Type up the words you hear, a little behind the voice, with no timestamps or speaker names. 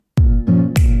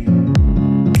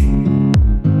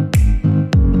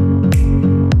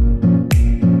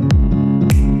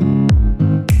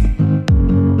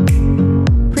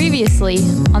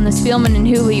on the Spielman and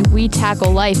Hooley We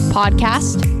Tackle Life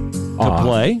podcast. To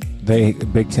play.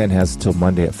 Big Ten has until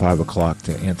Monday at 5 o'clock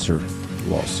to answer the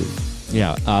lawsuit.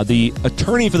 Yeah. The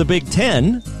attorney for the Big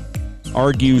Ten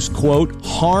argues, quote,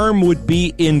 harm would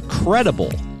be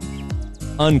incredible,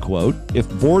 unquote, if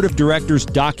board of directors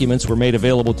documents were made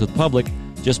available to the public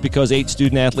just because 8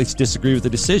 student athletes disagree with the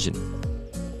decision.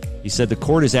 He said the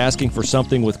court is asking for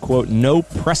something with, quote, no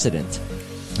precedent.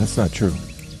 That's not true.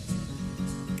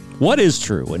 What is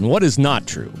true and what is not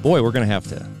true? Boy, we're going to have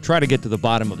to try to get to the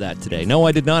bottom of that today. No,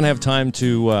 I did not have time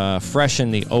to freshen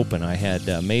the open. I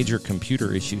had major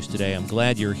computer issues today. I'm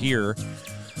glad you're here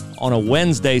on a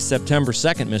Wednesday, September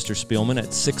 2nd, Mr. Spielman, at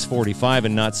 6:45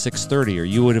 and not 6:30, or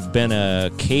you would have been a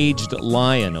caged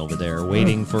lion over there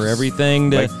waiting for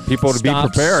everything to like people to be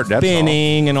prepared. That's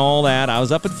spinning and all that. I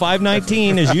was up at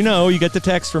 5:19, as you know. You get the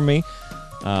text from me.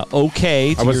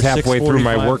 Okay. I was halfway through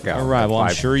my workout. All right. Well,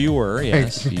 I'm sure you were.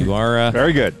 Yes, you are.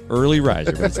 Very good. Early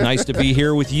riser. But it's nice to be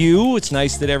here with you. It's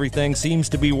nice that everything seems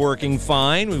to be working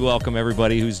fine. We welcome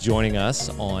everybody who's joining us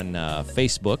on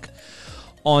Facebook,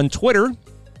 on Twitter,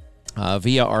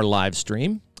 via our live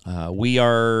stream. We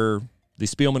are the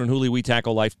Spielman and Hooley We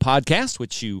Tackle Life podcast,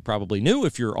 which you probably knew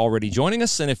if you're already joining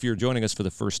us. And if you're joining us for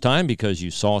the first time because you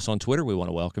saw us on Twitter, we want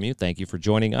to welcome you. Thank you for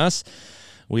joining us.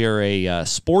 We are a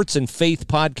sports and faith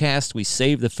podcast. We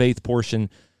save the faith portion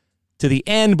to the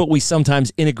end, but we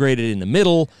sometimes integrate it in the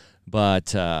middle.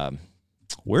 But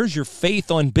where's your faith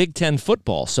on Big Ten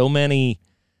football? So many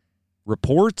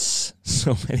reports,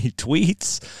 so many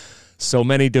tweets, so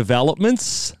many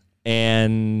developments,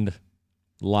 and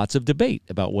lots of debate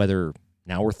about whether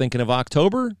now we're thinking of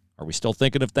October. Are we still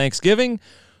thinking of Thanksgiving?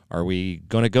 Are we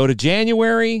going to go to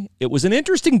January? It was an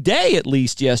interesting day, at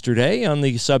least yesterday, on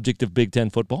the subject of Big Ten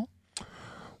football.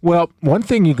 Well, one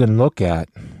thing you can look at,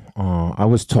 I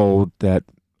was told that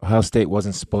Ohio State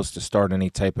wasn't supposed to start any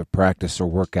type of practice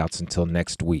or workouts until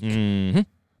next week. Mm-hmm.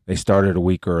 They started a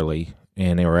week early,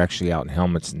 and they were actually out in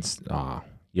helmets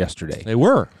yesterday. They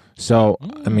were. So,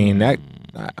 I mean,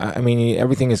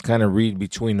 everything is kind of read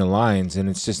between the lines, and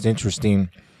it's just interesting.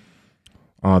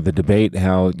 The debate,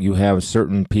 how you have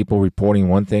certain people reporting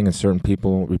one thing and certain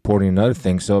people reporting another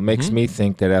thing. So it makes me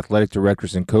think that athletic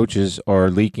directors and coaches are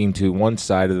leaking to one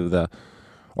side of the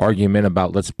argument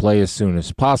about let's play as soon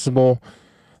as possible.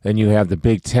 Then you have the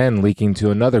Big Ten leaking to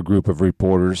another group of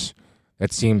reporters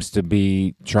that seems to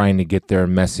be trying to get their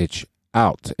message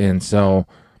out. And so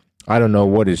I don't know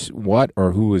what is what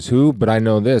or who is who, but I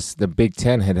know this. The Big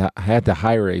Ten had to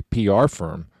hire a PR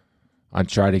firm on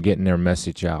trying to get their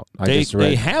message out.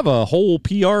 They have a whole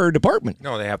PR department.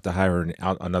 No, they have to hire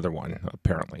another one,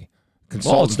 apparently.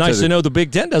 Well, it's nice to know the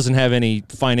Big Ten doesn't have any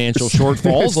financial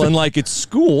shortfalls, unlike its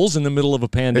schools in the middle of a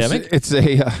pandemic.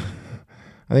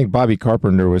 I think Bobby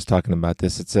Carpenter was talking about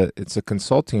this. It's a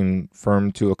consulting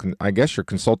firm I guess you're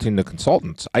consulting the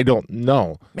consultants. I don't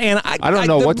know. Man, I don't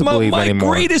know what to believe anymore.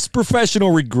 My greatest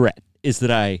professional regret is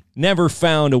that I never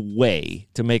found a way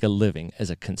to make a living as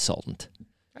a consultant.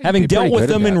 Having dealt with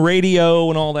them in radio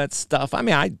and all that stuff, I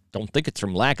mean, I don't think it's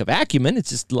from lack of acumen.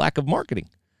 It's just lack of marketing.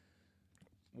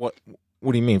 What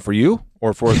do you mean, for you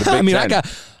or for the Big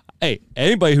Ten?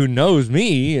 Anybody who knows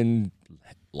me and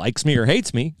likes me or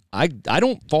hates me, I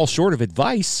don't fall short of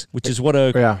advice, which is what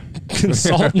a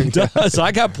consultant does.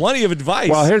 I got plenty of advice.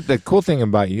 Well, here's the cool thing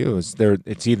about you is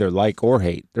it's either like or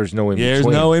hate. There's no in between. There's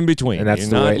no in between. And that's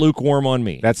You're not lukewarm on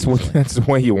me. That's the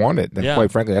way you want it. Yeah.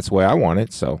 Quite frankly, that's the way I want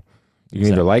it. So you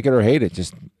can either like it or hate it,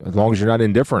 just as long as you're not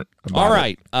indifferent about it. All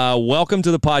right. Welcome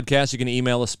to the podcast. You can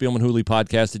email us,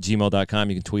 SpielmanHooleyPodcast@gmail.com.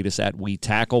 You can tweet us at We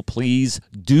Tackle. Please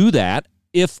do that,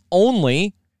 if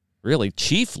only, really,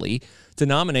 chiefly, to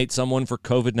nominate someone for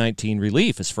COVID-19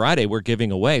 relief. It's Friday. We're giving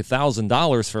away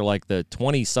 $1,000 for like the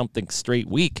 20-something straight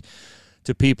week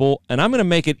to people, and I'm going to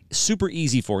make it super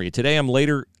easy for you. Today,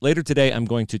 later today, I'm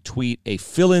going to tweet a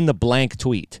fill-in-the-blank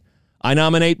tweet. I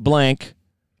nominate blank.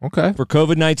 Okay. For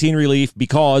COVID-19 relief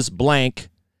because blank,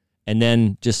 and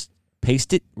then just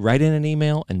paste it right in an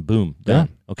email and boom, done.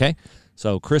 Yeah. Okay?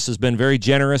 So Chris has been very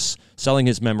generous selling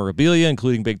his memorabilia,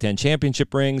 including Big Ten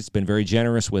championship rings. He's been very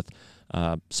generous with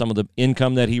some of the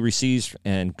income that he receives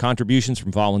and contributions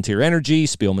from Volunteer Energy,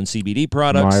 Spielman CBD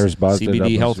products, Myers,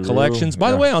 CBD Health Collections.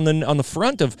 By the way, on the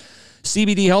front of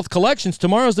CBD Health Collections,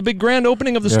 tomorrow's the big grand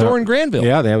opening of the store in Granville.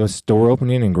 Yeah, they have a store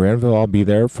opening in Granville. I'll be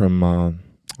there from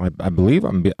I believe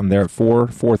I'm there at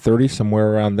 4:30,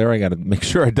 somewhere around there. I got to make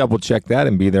sure I double check that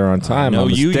and be there on time. No,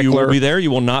 you will be there.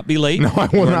 You will not be late. No, I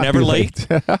will not never be late.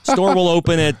 Store will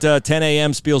open at 10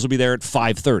 a.m. Spiels will be there at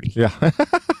 5:30. Yeah.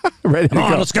 Ready to Come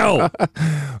on, go. let's go.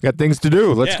 Got things to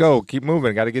do. Let's Yeah. go. Keep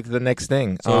moving. Got to get to the next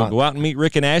thing. So go out and meet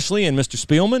Rick and Ashley and Mr.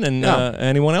 Spielman and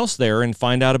anyone else there and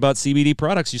find out about CBD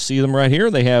products. You see them right here.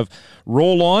 They have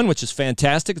Roll-On, which is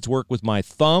fantastic. It's worked with my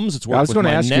thumbs. It's worked with my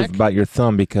neck. I was going to ask you about your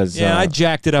thumb because... Yeah, I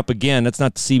jacked it up again. That's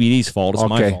not the CBD's fault. It's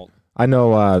my fault. I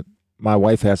know my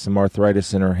wife has some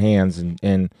arthritis in her hands,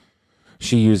 and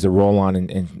she used the Roll-On,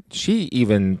 and she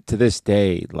even, to this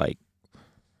day, like,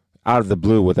 out of the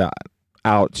blue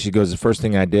she goes, the first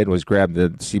thing I did was grab the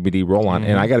CBD Roll-On,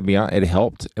 and I got to be honest, it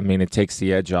helped. I mean, it takes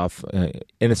the edge off, and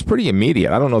it's pretty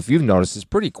immediate. I don't know if you've noticed, it's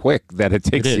pretty quick that it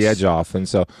takes the edge off. And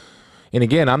so, and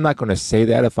again, I'm not going to say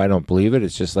that if I don't believe it.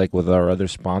 It's just like with our other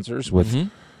sponsors, with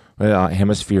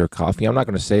Hemisphere Coffee. I'm not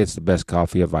going to say it's the best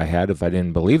coffee I've had if I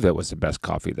didn't believe it was the best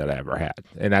coffee that I ever had.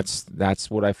 And that's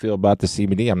what I feel about the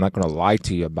CBD. I'm not going to lie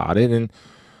to you about it. And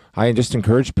I just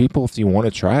encourage people, if you want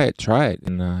to try it.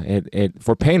 And it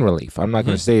for pain relief. I'm not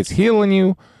going to say it's healing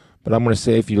you, but I'm going to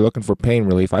say if you're looking for pain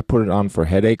relief, I put it on for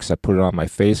headaches. I put it on my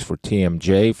face for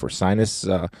TMJ, for sinus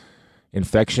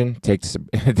infection.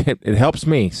 It helps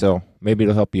me, so maybe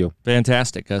it'll help you.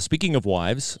 Fantastic. Speaking of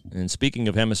wives and speaking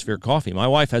of Hemisphere Coffee, my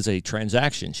wife has a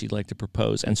transaction she'd like to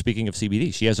propose. And speaking of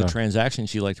CBD, she has a transaction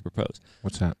she'd like to propose.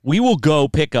 What's that? We will go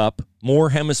pick up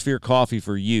more Hemisphere Coffee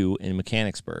for you in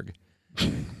Mechanicsburg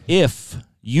if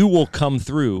you will come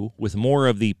through with more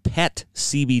of the pet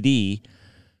CBD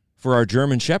for our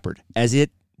German Shepherd, as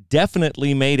it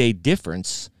definitely made a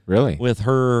difference with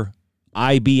her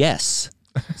IBS.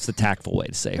 It's the tactful way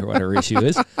to say what her issue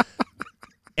is.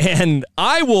 And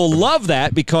I will love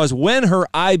that because when her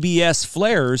IBS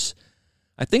flares,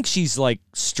 I think she's like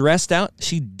stressed out.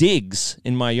 She digs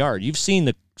in my yard. You've seen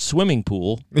the swimming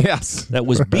pool that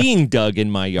was being dug in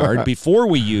my yard before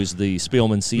we used the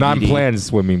Spielman CBD. Non-planned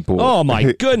swimming pool. Oh,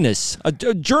 my goodness.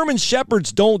 German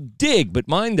Shepherds don't dig, but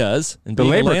mine does. And the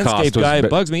being labor a landscape cost guy, it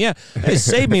bugs me. Yeah, it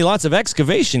saved me lots of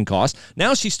excavation costs.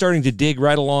 Now she's starting to dig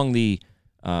right along the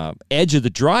edge of the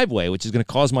driveway, which is going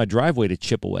to cause my driveway to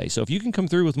chip away. So if you can come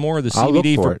through with more of the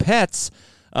CBD for pets,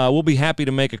 we'll be happy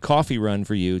to make a coffee run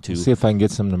for you to see if I can get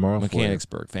some tomorrow.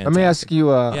 Mechanicsburg. Fantastic. Let me ask you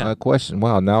a question.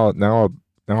 Wow, now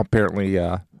apparently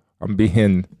I'm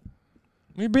being...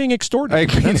 You're being extorted. I'm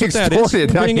being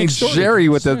extorted. I mean, Sherry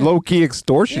with the low-key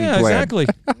extortion plan. Exactly.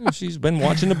 She's been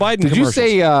watching the Biden Did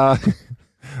commercials.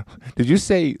 Did you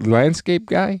say landscape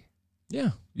guy?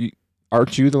 Yeah.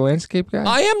 Aren't you the landscape guy?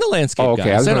 I am the landscape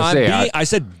guy. I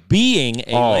said being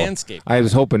a landscape guy. I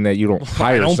was hoping that you don't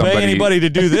hire somebody. I don't pay anybody to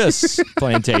do this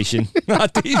plantation.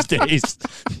 Not these days.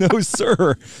 No,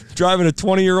 sir. Driving a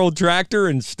 20-year-old tractor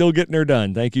and still getting her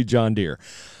done. Thank you, John Deere.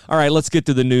 All right, let's get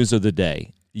to the news of the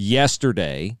day.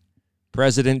 Yesterday,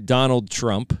 President Donald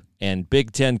Trump and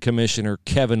Big Ten Commissioner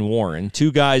Kevin Warren,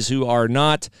 two guys who are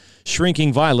not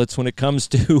shrinking violets when it comes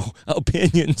to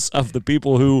opinions of the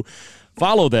people who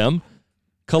follow them,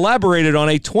 collaborated on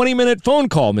a 20-minute phone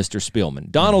call, Mr.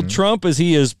 Spielman. Donald Trump, as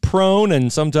he is prone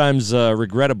and sometimes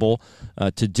regrettable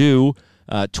to do,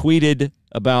 tweeted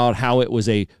about how it was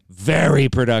a very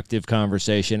productive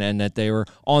conversation and that they were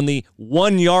on the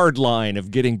 1-yard line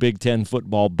of getting Big Ten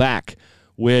football back,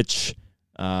 which,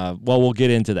 we'll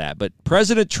get into that. But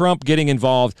President Trump getting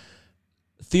involved,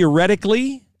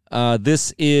 theoretically,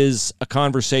 this is a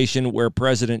conversation where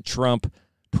President Trump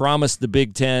promised the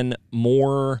Big Ten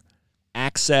more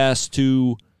access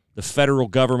to the federal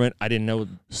government. I didn't know.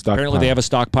 Apparently they have a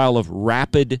stockpile of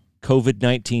rapid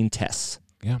COVID-19 tests.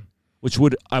 Yeah. Which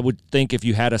I would think if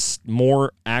you had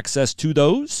more access to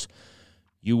those,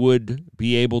 you would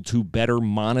be able to better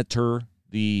monitor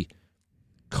the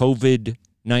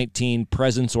COVID-19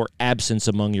 presence or absence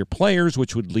among your players,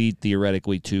 which would lead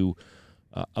theoretically to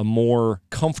a more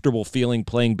comfortable feeling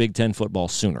playing Big Ten football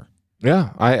sooner.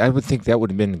 Yeah, I would think that would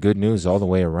have been good news all the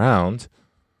way around.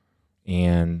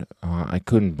 And I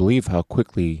couldn't believe how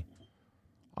quickly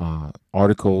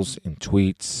articles and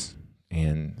tweets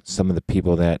and some of the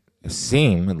people that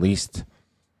seem, at least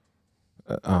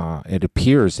it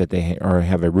appears that they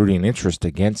have a rooting interest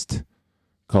against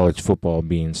college football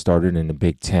being started in the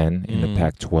Big Ten, in the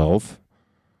Pac-12.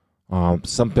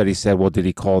 Somebody said, well, did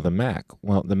he call the MAC?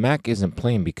 Well, the MAC isn't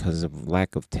playing because of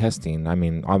lack of testing. I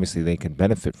mean, obviously they can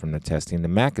benefit from the testing. The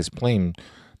MAC is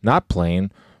not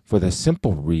playing for the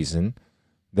simple reason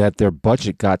that their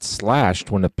budget got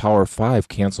slashed when the Power 5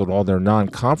 canceled all their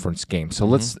non-conference games. So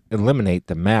let's eliminate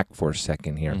the MAC for a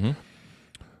second here.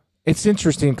 It's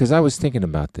interesting because I was thinking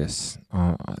about this.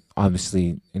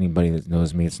 Obviously, anybody that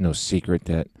knows me, it's no secret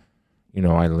that,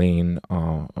 I lean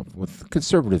with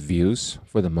conservative views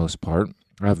for the most part.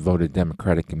 I've voted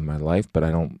Democratic in my life, but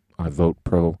I vote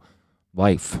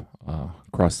pro-life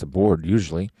across the board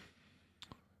usually.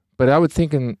 But I would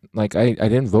think, I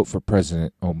didn't vote for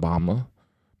President Obama.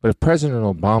 But if President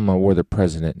Obama were the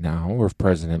president now, or if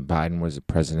President Biden was the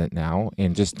president now,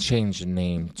 and just changed the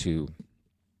name to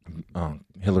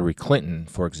Hillary Clinton,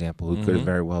 for example, who could have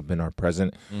very well been our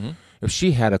president, if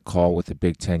she had a call with the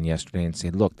Big Ten yesterday and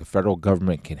said, look, the federal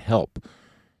government can help,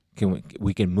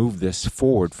 we can move this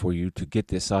forward for you to get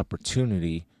this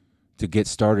opportunity to get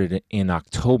started in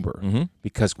October,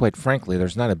 because quite frankly,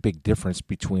 there's not a big difference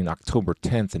between October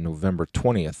 10th and November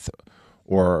 20th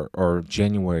or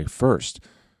January 1st.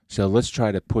 So let's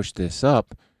try to push this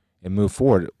up and move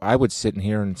forward. I would sit in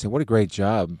here and say, what a great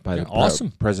job by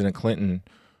President Clinton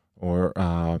or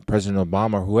President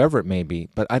Obama or whoever it may be.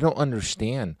 But I don't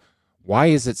understand, why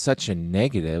is it such a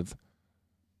negative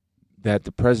that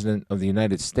the President of the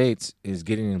United States is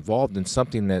getting involved in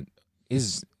something that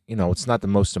is, it's not the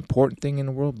most important thing in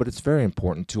the world, but it's very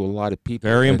important to a lot of people.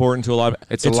 Very important to a lot of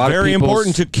It's very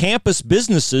important to campus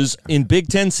businesses in Big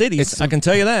Ten cities. I can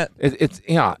tell you that.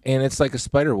 And it's like a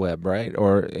spider web, right?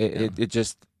 Or it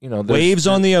just, waves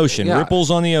on the ocean, ripples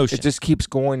on the ocean. It just keeps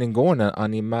going and going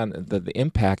on the amount, the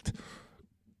impact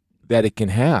that it can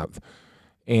have.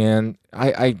 And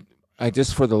I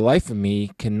just, for the life of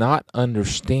me, cannot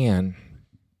understand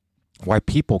why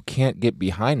people can't get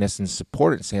behind this and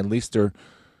support it and say at least they're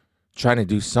trying to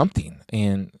do something.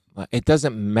 And it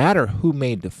doesn't matter who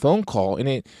made the phone call.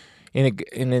 And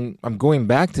then I'm going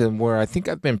back to where I think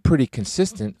I've been pretty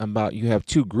consistent about, you have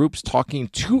two groups talking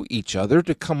to each other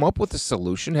to come up with a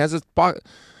solution as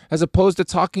opposed to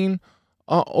talking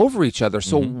over each other.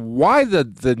 So why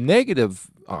the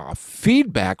negative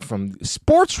feedback from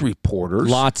sports reporters?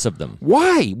 Lots of them.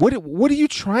 Why? What are you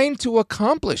trying to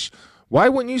accomplish? Why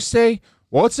wouldn't you say,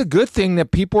 well, it's a good thing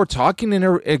that people are talking and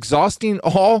are exhausting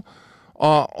all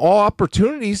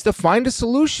opportunities to find a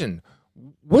solution?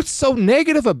 What's so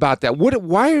negative about that?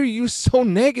 Why are you so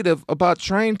negative about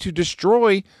trying to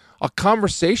destroy a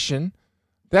conversation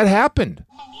that happened?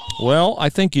 Well, I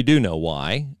think you do know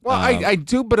why. Well, I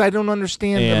do, but I don't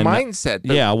understand the mindset.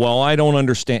 Yeah, well, I don't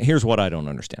understand. Here's what I don't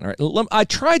understand. All right, I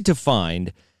tried to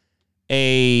find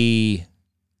a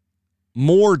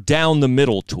more down the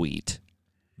middle tweet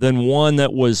than one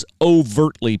that was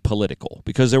overtly political,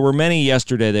 because there were many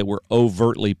yesterday that were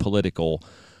overtly political,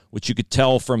 which you could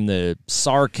tell from the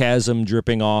sarcasm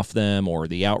dripping off them or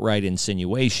the outright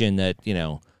insinuation that,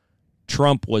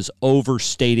 Trump was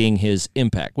overstating his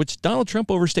impact, which Donald Trump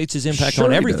overstates his impact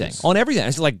on everything. On everything.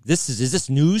 It's like, is this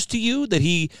news to you that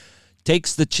he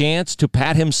takes the chance to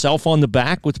pat himself on the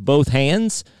back with both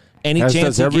hands? As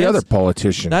does every other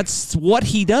politician. That's what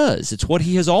he does. It's what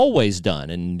he has always done.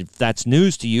 And if that's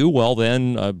news to you, well,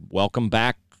 then welcome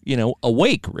back,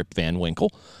 awake, Rip Van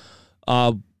Winkle.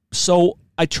 So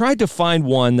I tried to find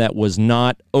one that was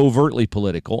not overtly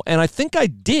political, and I think I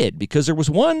did, because there was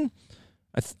one.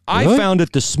 I found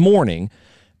it this morning.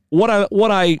 What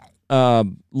I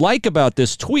like about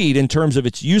this tweet in terms of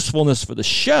its usefulness for the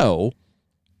show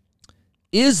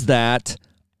is that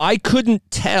I couldn't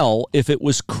tell if it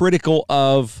was critical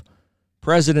of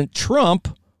President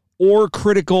Trump or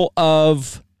critical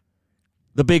of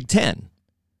the Big Ten.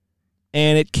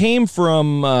 And it came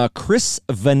from Chris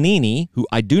Vanini, who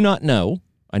I do not know.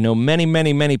 I know many,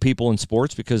 many, many people in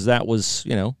sports because that was,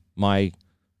 my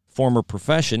former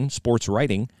profession, sports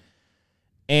writing.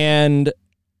 And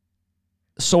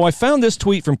so I found this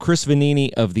tweet from Chris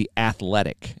Vanini of The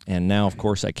Athletic. And now, of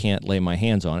course, I can't lay my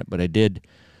hands on it, but I did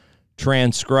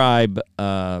transcribe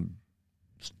it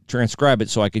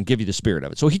so I can give you the spirit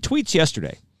of it. So he tweets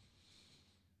yesterday,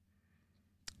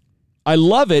 I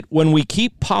love it when we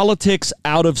keep politics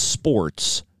out of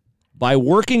sports by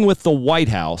working with the White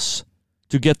House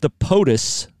to get the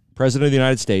POTUS, President of the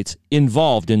United States,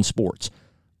 involved in sports.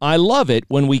 I love it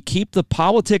when we keep the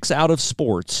politics out of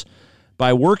sports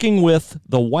by working with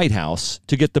the White House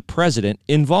to get the president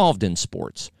involved in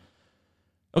sports.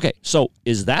 Okay, so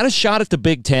is that a shot at the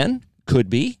Big Ten? Could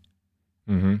be.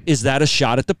 Mm-hmm. Is that a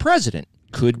shot at the president?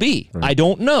 Could be. Right. I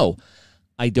don't know.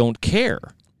 I don't care.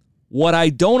 What I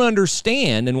don't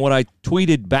understand, and what I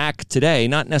tweeted back today,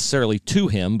 not necessarily to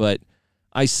him, but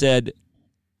I said,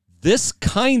 this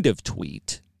kind of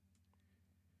tweet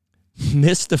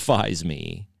mystifies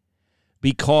me,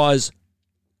 because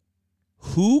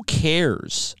who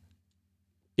cares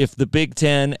if the Big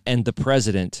Ten and the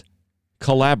president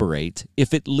collaborate?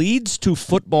 If it leads to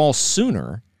football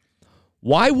sooner,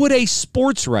 why would a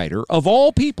sports writer, of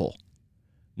all people,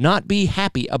 not be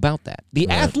happy about that? The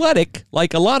Athletic,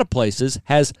 like a lot of places,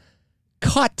 has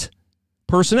cut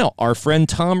personnel. Our friend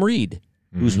Tom Reed,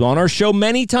 who's on our show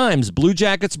many times, Blue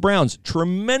Jackets, Browns,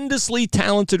 tremendously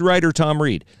talented writer Tom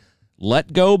Reed,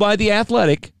 let go by The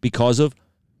Athletic because of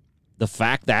the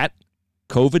fact that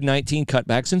COVID-19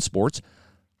 cutbacks in sports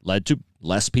led to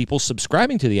less people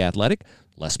subscribing to The Athletic,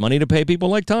 less money to pay people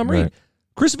like Tom Reed. Right.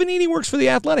 Chris Vanini works for The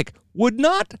Athletic. Would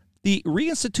not the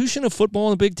reinstitution of football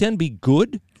in the Big Ten be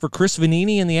good for Chris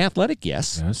Vanini and The Athletic?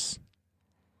 Yes.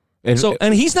 Yes.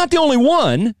 And he's not the only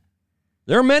one.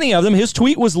 There are many of them. His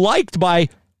tweet was liked by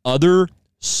other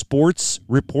sports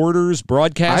reporters,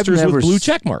 broadcasters with blue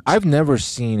check marks. I've never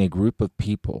seen a group of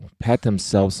people pat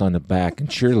themselves on the back and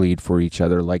cheerlead for each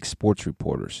other like sports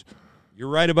reporters. You're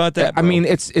right about that, bro. I mean,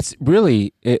 it's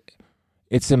really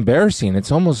it's embarrassing.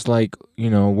 It's almost like,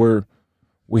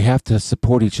 we have to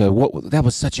support each other. That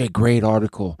was such a great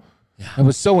article. Yeah. It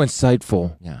was so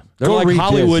insightful. Yeah, they're like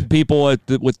Hollywood people at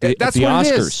the Oscars.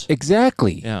 It is.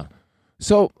 Exactly. Yeah.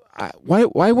 So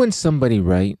why wouldn't somebody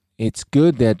write? It's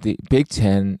good that the Big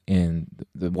Ten and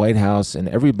the White House and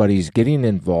everybody's getting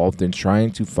involved in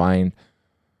trying to find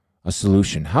a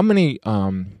solution. How many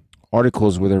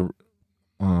articles were there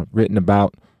written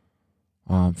about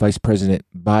Vice President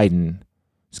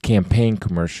Biden's campaign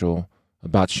commercial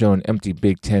about showing empty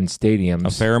Big Ten stadiums? A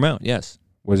fair amount, yes.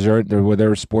 Were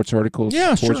there sports articles?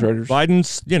 Yeah, sports sure. writers?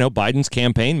 Biden's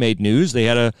campaign made news. They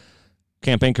had a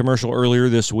campaign commercial earlier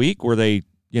this week where they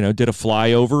did a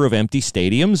flyover of empty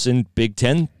stadiums in Big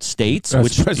Ten states, That's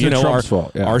which President Trump's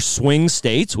fault, yeah. are swing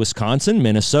states: Wisconsin,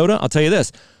 Minnesota. I'll tell you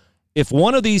this: if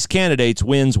one of these candidates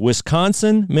wins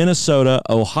Wisconsin, Minnesota,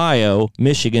 Ohio,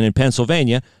 Michigan, and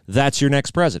Pennsylvania, that's your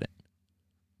next president.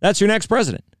 That's your next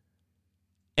president.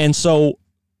 And so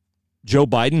Joe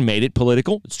Biden made it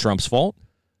political. It's Trump's fault.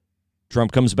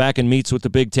 Trump comes back and meets with the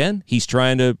Big Ten. He's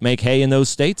trying to make hay in those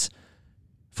states.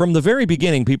 From the very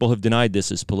beginning, people have denied this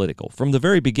is political. From the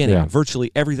very beginning,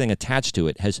 virtually everything attached to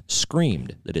it has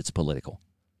screamed that it's political.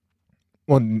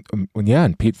 Well,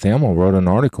 and Pete Thamel wrote an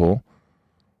article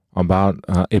about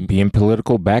it being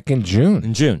political back in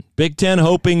June. Big Ten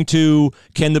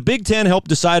can the Big Ten help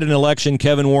decide an election?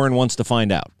 Kevin Warren wants to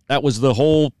find out. That was the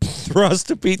whole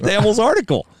thrust of Pete Thamel's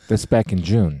article. That's back in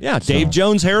June. Yeah, Dave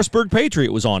Jones, Harrisburg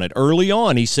Patriot, was on it early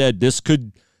on. He said this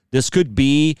could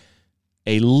be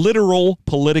a literal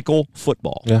political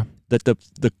football. Yeah. That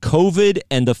the COVID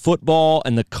and the football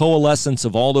and the coalescence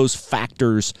of all those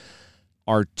factors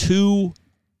have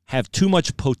too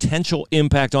much potential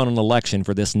impact on an election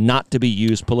for this not to be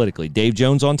used politically. Dave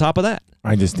Jones on top of that.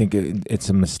 I just think it's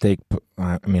a mistake.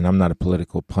 I mean, I'm not a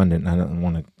political pundit, and I don't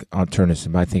want to turn this,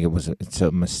 but I think it's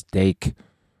a mistake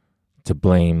to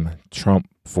blame Trump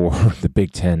for the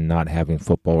Big Ten not having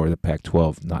football or the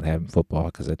Pac-12 not having football,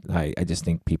 because I just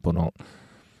think people don't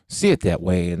see it that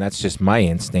way, and that's just my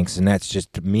instincts, and that's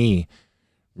just me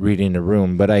reading the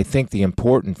room. But I think the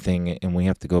important thing, and we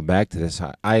have to go back to this,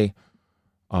 I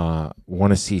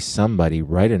want to see somebody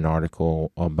write an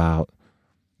article about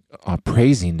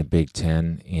praising the Big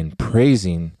Ten and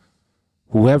praising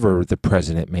whoever the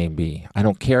president may be. I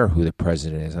don't care who the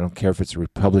president is. I don't care if it's a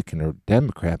Republican or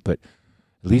Democrat, but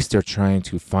at least they're trying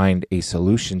to find a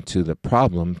solution to the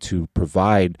problem to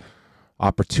provide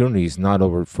opportunities, not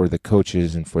over for the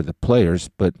coaches and for the players,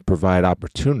 but provide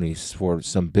opportunities for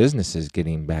some businesses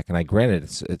getting back. And I granted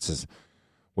it's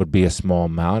would be a small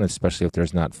amount, especially if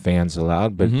there's not fans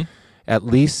allowed, but at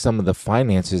least some of the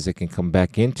finances that can come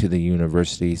back into the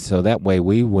university, so that way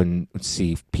we wouldn't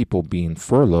see people being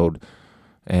furloughed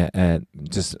at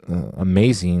just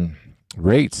amazing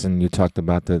rates. And you talked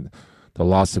about the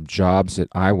loss of jobs at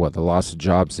Iowa, the loss of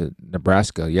jobs at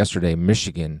Nebraska, yesterday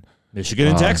Michigan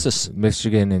and Texas.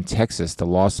 Michigan and Texas, the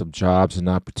loss of jobs and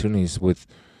opportunities with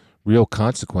real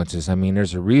consequences. I mean,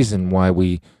 there's a reason why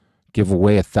we give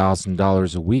away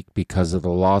 $1,000 a week, because of the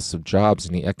loss of jobs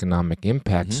and the economic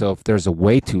impact. So if there's a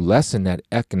way to lessen that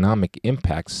economic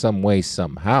impact some way,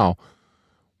 somehow,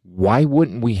 why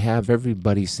wouldn't we have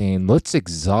everybody saying, let's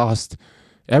exhaust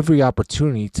every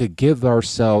opportunity to give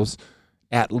ourselves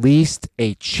at least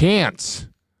a chance?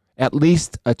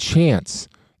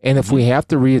 And if we have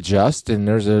to readjust and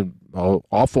there's an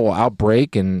awful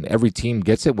outbreak and every team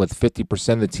gets it with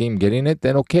 50% of the team getting it,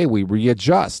 then okay, we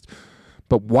readjust.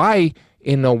 But why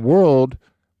in the world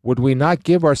would we not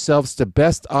give ourselves the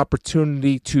best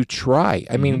opportunity to try?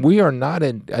 I mean, we are not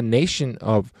a nation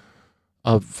of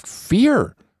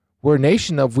fear. We're a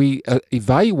nation of we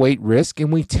evaluate risk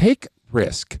and we take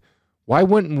risk. Why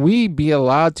wouldn't we be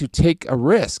allowed to take a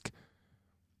risk?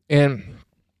 And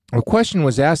a question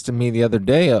was asked to me the other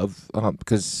day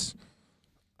because,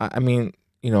 I mean,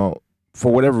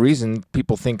 for whatever reason,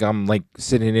 people think I'm like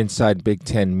sitting inside Big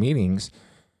Ten meetings.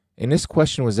 And this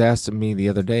question was asked of me the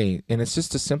other day, and it's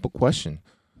just a simple question.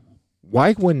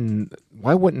 Why wouldn't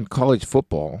college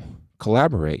football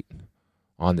collaborate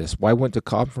on this? Why wouldn't the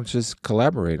conferences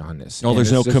collaborate on this? No, And there's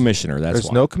it's no just- commissioner. That's There's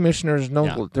why. no commissioner.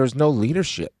 Yeah. There's no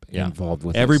leadership Yeah. involved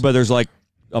with Everybody, there's like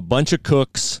a bunch of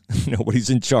cooks. Nobody's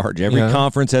in charge. Every Yeah.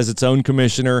 conference has its own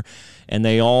commissioner, and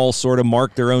they all sort of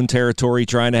mark their own territory,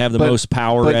 trying to have the most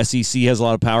power. but- SEC has a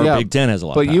lot of power. Yeah, Big Ten has a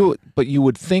lot But of power. but you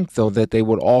would think though that they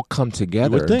would all come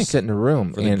together think. and sit in a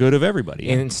room For the good of everybody.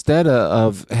 And instead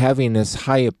of having this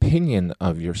high opinion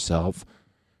of yourself,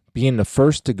 being the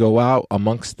first to go out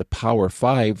amongst the Power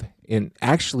Five and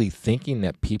actually thinking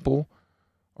that people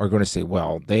are going to say,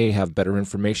 well, they have better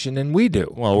information than we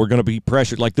do. Well, we're going to be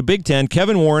pressured. Like the Big Ten,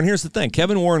 Kevin Warren, here's the thing.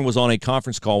 Kevin Warren was on a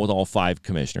conference call with all 5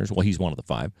 commissioners. Well, he's one of the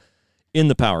 5 in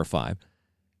the Power 5.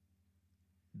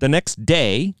 The next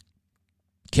day,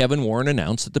 Kevin Warren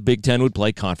announced that the Big Ten would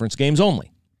play conference games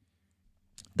only.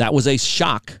 That was a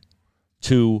shock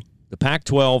to the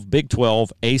Pac-12, Big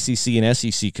 12, ACC, and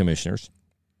SEC commissioners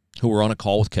who were on a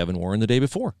call with Kevin Warren the day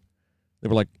before. They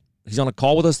were like, he's on a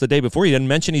call with us the day before. He didn't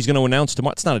mention he's going to announce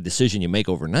tomorrow. It's not a decision you make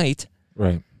overnight.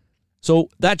 Right. So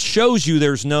that shows you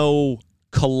there's no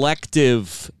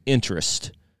collective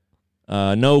interest,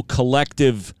 no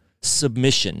collective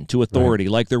submission to authority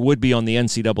like there would be on the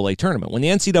NCAA tournament. When the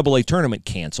NCAA tournament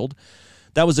canceled,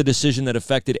 that was a decision that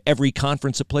affected every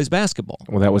conference that plays basketball.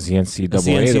 Well, that was the NCAA. That's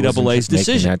the that wasn't NCAA's just making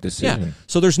decision. that decision. Yeah.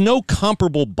 So there's no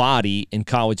comparable body in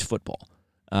college football.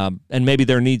 And maybe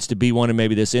there needs to be one, and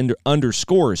maybe this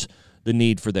underscores the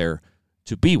need for there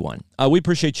to be one. We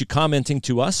appreciate you commenting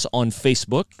to us on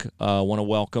Facebook. I want to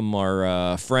welcome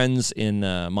our friends in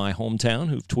my hometown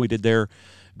who've tweeted their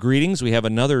greetings. We have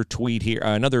another tweet here,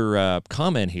 another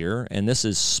comment here, and this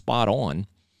is spot on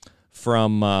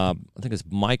from, I think it's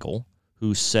Michael,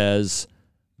 who says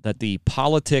that the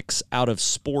politics out of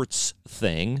sports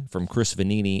thing from Chris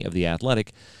Vanini of The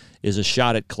Athletic is a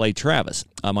shot at Clay Travis.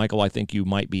 Michael, I think you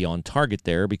might be on target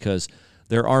there because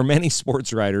there are many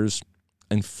sports writers.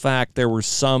 In fact, there were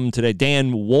some today.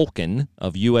 Dan Wolken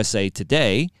of USA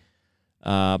Today,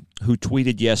 who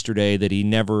tweeted yesterday that he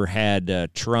never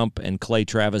had Trump and Clay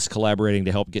Travis collaborating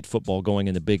to help get football going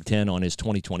in the Big Ten on his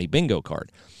 2020 bingo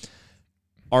card.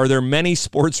 Are there many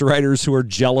sports writers who are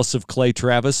jealous of Clay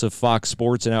Travis of Fox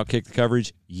Sports and Outkick the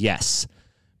coverage? Yes,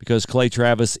 because Clay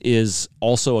Travis is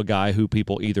also a guy who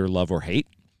people either love or hate,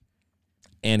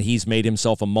 and he's made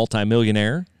himself a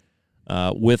multimillionaire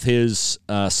with his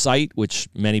site, which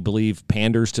many believe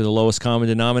panders to the lowest common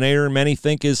denominator, and many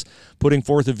think is putting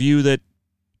forth a view that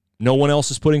no one else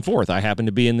is putting forth. I happen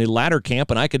to be in the latter camp,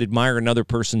 and I could admire another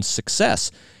person's success.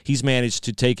 He's managed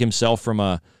to take himself from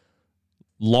a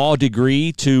law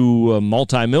degree to a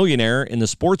multimillionaire in the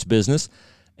sports business,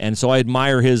 and so I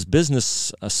admire his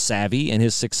business savvy and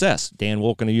his success. Dan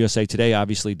Wolken of USA Today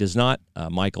obviously does not.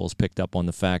 Michael's picked up on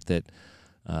the fact that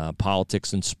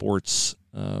politics and sports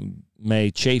may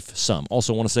chafe some.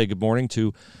 Also want to say good morning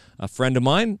to a friend of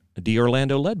mine, D.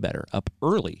 Orlando Ledbetter, up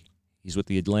early. He's with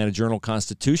the Atlanta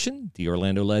Journal-Constitution. D.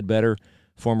 Orlando Ledbetter,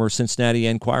 former Cincinnati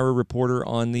Enquirer reporter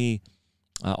on the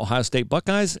Ohio State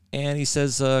Buckeyes, and he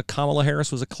says Kamala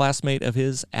Harris was a classmate of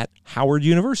his at Howard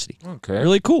University. Okay.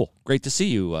 Really cool. Great to see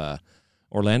you,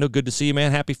 Orlando. Good to see you,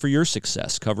 man. Happy for your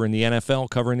success covering the NFL,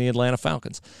 covering the Atlanta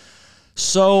Falcons.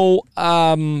 So,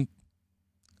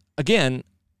 again,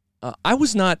 I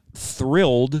was not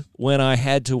thrilled when I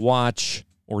had to watch,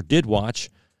 or did watch,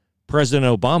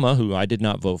 President Obama, who I did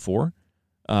not vote for,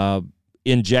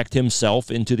 inject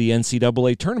himself into the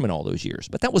NCAA tournament all those years.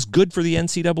 But that was good for the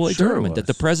NCAA Sure tournament, it that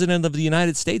the was. President of the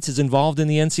United States is involved in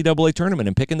the NCAA tournament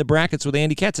and picking the brackets with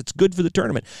Andy Katz. It's good for the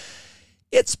tournament.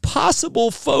 It's possible,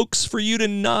 folks, for you to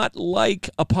not like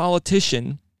a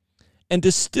politician and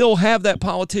to still have that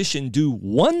politician do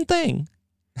one thing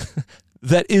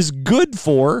that is good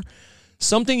for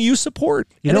something you support.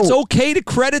 And it's okay to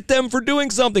credit them for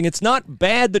doing something. It's not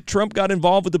bad that Trump got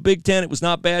involved with the Big Ten. It was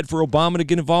not bad for Obama to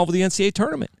get involved with the NCAA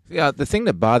tournament. Yeah, the thing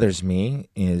that bothers me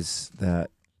is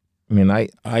that, I mean,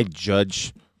 I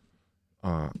judge,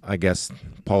 I guess,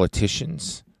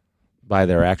 politicians by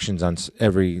their actions on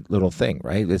every little thing,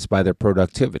 right? It's by their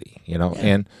productivity, you know? Yeah.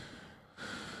 And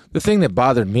the thing that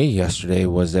bothered me yesterday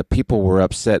was that people were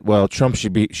upset, well, Trump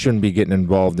shouldn't be getting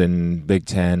involved in Big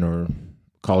Ten or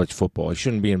college football. He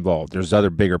shouldn't be involved. There's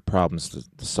other bigger problems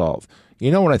to solve.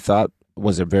 You know what I thought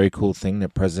was a very cool thing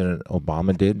that President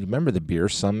Obama did? You remember the beer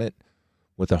summit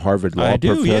with a Harvard law I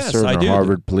do, professor yes, I and a do.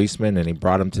 Harvard policeman, and he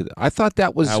brought him to I thought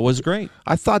that was great.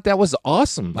 I thought that was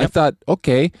awesome. I Yep. thought,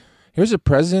 okay, here's a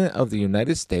president of the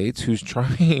United States who's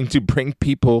trying to bring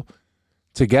people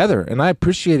together. And I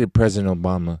appreciated President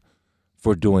Obama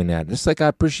for doing that. Just like I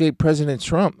appreciate President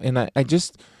Trump. And I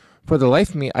just, for the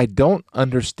life of me, I don't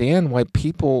understand why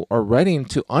people are ready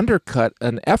to undercut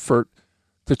an effort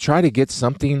to try to get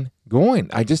something going.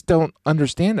 I just don't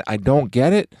understand it. I don't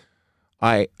get it.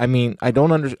 I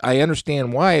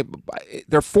understand why.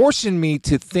 They're forcing me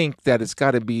to think that it's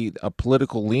got to be a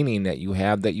political leaning that you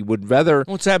have, that you would rather.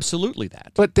 Well, it's absolutely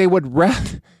that. But they would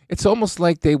rather. It's almost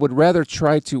like they would rather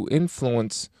try to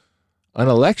influence an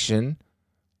election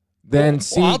than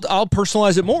see. I'll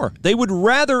personalize it more. They would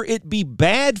rather it be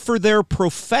bad for their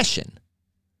profession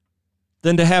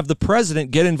than to have the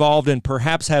president get involved and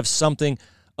perhaps have something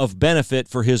of benefit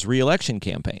for his reelection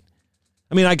campaign.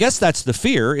 I mean, I guess that's the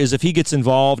fear, is if he gets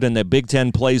involved and the Big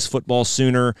Ten plays football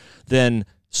sooner, then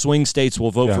swing states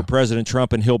will vote for President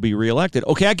Trump and he'll be reelected.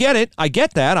 Okay, I get it. I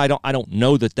get that. I don't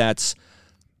know that that's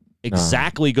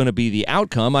exactly going to be the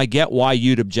outcome. I get why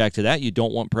you'd object to that. You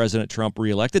don't want President Trump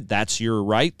reelected. That's your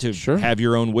right to have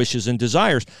your own wishes and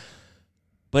desires.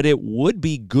 But it would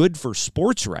be good for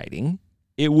sports writing.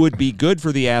 It would be good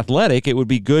for The Athletic. It would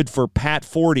be good for Pat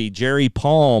Forty, Jerry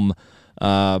Palm,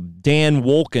 Dan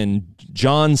Wolken,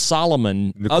 John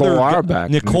Solomon, Nicole Auerbach,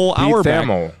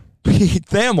 Pete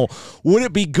Thamel. Would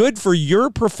it be good for your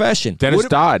profession? Dennis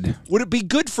Dodd. Would it be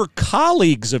good for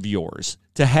colleagues of yours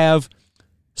to have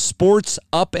sports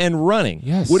up and running?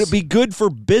 Yes. Would it be good for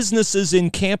businesses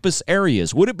in campus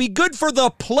areas? Would it be good for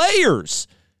the players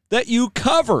that you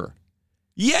cover?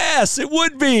 Yes, it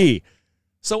would be.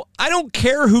 So I don't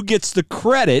care who gets the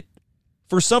credit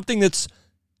for something that's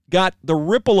got the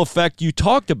ripple effect you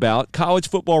talked about, college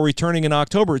football returning in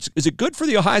October. Is it good for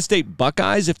the Ohio State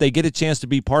Buckeyes if they get a chance to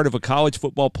be part of a college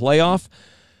football playoff?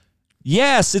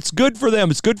 Yes, it's good for them.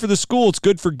 It's good for the school. It's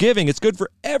good for giving. It's good for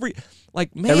everybody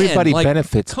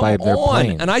benefits by their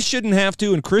playing. And I shouldn't have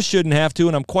to, and Chris shouldn't have to,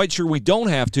 and I'm quite sure we don't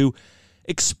have to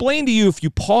explain to you, if you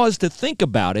pause to think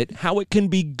about it, how it can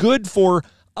be good for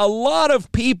a lot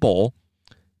of people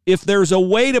if there's a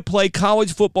way to play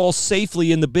college football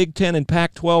safely in the Big Ten and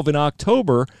Pac-12 in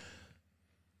October,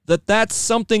 that's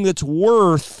something that's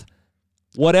worth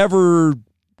whatever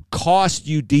cost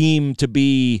you deem to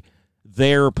be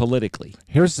there politically.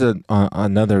 Here's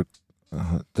another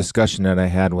discussion that I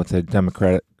had with a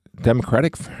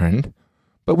Democratic friend,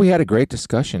 but we had a great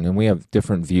discussion, and we have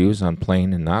different views on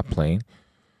playing and not playing.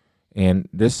 And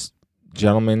this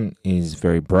gentleman is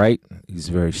very bright. He's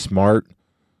very smart.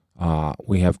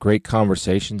 We have great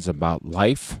conversations about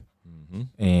life,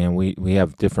 and we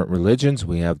have different religions.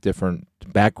 We have different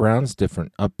backgrounds,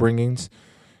 different upbringings.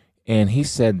 And he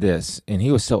said this, and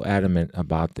he was so adamant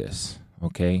about this,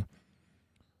 okay?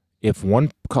 If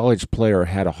one college player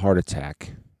had a heart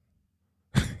attack,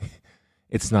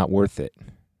 it's not worth it,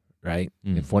 right?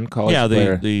 If one college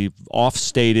player... the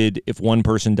off-stated, if one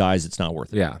person dies, it's not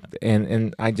worth it. Yeah,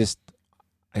 and I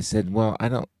said, well,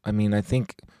 I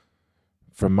think...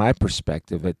 From my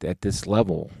perspective, at this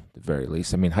level, at the very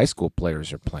least, I mean, high school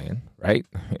players are playing, right?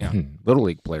 And Little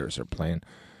League players are playing.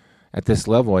 At this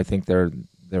level, I think their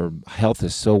health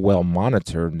is so well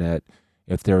monitored that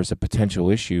if there's a potential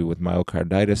issue with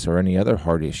myocarditis or any other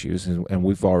heart issues, and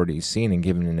we've already seen and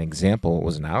given an example, it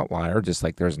was an outlier, just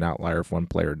like there's an outlier if one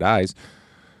player dies.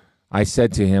 I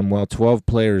said to him, well, 12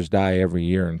 players die every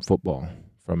year in football,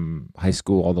 from high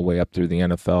school all the way up through the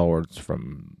NFL, or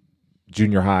from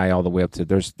junior high all the way up to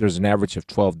there's an average of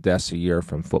 12 deaths a year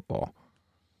from football,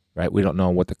 right? We don't know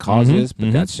what the cause is,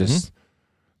 but that's just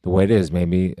the way it is.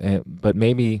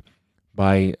 Maybe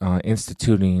by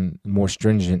instituting more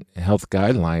stringent health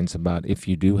guidelines about if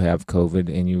you do have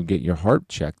COVID and you get your heart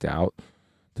checked out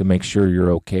to make sure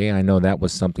you're okay. I know that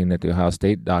was something that the Ohio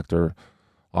State doctor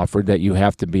offered, that you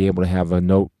have to be able to have a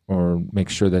note or make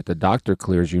sure that the doctor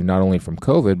clears you not only from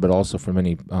COVID, but also from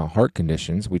any heart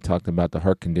conditions. We talked about the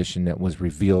heart condition that was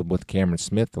revealed with Cameron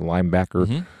Smith, the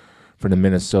linebacker for the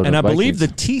Minnesota and I Vikings. believe the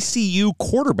TCU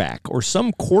quarterback or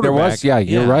some quarterback. There was,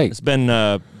 you're right. It's been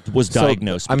was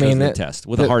diagnosed because of the test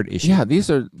with a heart issue. Yeah, these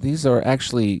are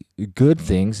actually good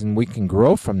things, and we can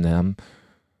grow from them.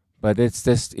 But it's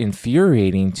just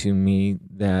infuriating to me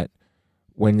that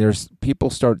when there's people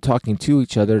start talking to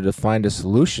each other to find the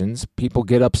solutions, people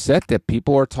get upset that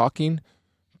people are talking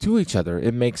to each other.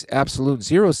 It makes absolute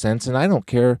zero sense, and I don't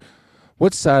care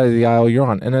what side of the aisle you're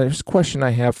on. And there's a question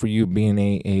I have for you, being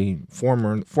a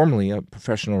formerly a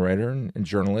professional writer and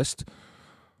journalist.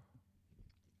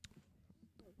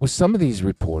 With some of these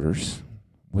reporters,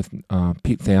 with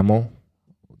Pete Thamel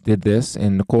did this,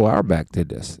 and Nicole Auerbach did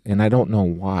this, and I don't know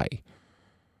why.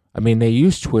 I mean, they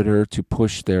use Twitter to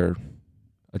push their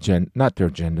agenda, not their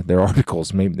agenda, their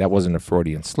articles. Maybe that wasn't a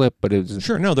Freudian slip, but it was.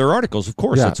 Sure, no, their articles, of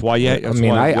course. Yeah. That's why. Yeah,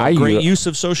 great use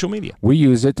of social media. We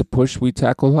use it to push We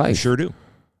Tackle Life. We sure do.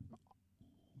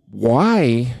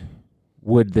 Why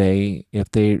would they,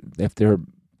 if they're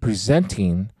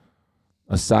presenting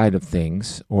a side of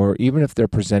things, or even if they're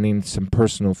presenting some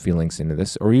personal feelings into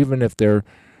this, or even if they're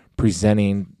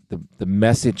presenting the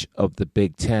message of the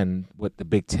Big Ten, what the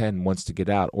Big Ten wants to get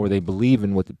out, or they believe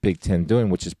in what the Big Ten doing,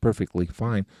 which is perfectly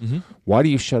fine. Mm-hmm. Why do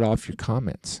you shut off your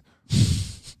comments?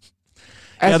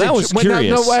 That was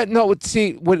curious. No,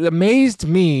 see, what amazed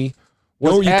me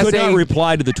was you could not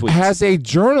reply to the tweets. As a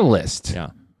journalist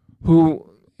who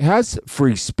has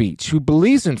free speech, who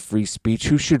believes in free speech,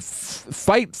 who should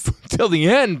fight till the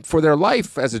end for their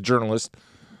life as a journalist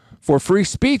for free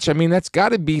speech. I mean, that's got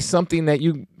to be something that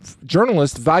you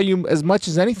journalists value as much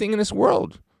as anything in this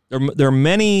world. There are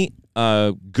many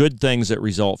good things that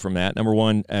result from that. Number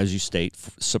one, as you state,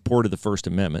 support of the First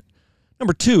Amendment.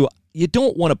 Number two, you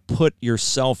don't want to put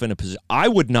yourself in a position. I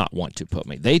would not want to put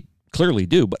me. They clearly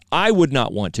do, but I would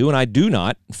not want to, and I do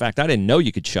not. In fact, I didn't know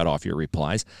you could shut off your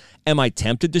replies. Am I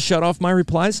tempted to shut off my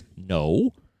replies?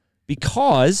 No,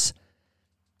 because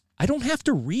I don't have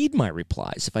to read my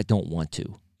replies if I don't want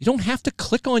to. You don't have to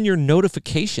click on your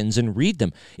notifications and read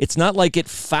them. It's not like it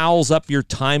fouls up your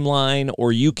timeline,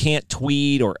 or you can't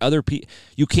tweet, or other people,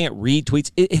 you can't read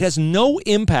tweets. It has no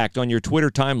impact on your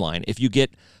Twitter timeline if you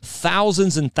get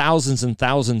thousands and thousands and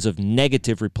thousands of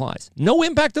negative replies. No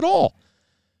impact at all.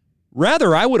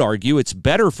 Rather, I would argue it's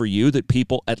better for you that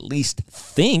people at least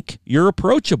think you're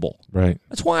approachable. Right.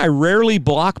 That's why I rarely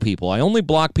block people. I only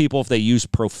block people if they use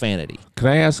profanity. Can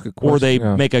I ask a question? Or they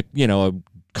make a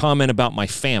comment about my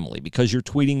family. Because you're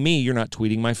tweeting me, you're not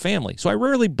tweeting my family. So I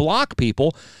rarely block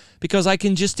people because I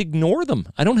can just ignore them.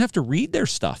 I don't have to read their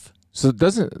stuff. So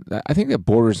I think that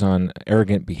borders on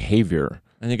arrogant behavior.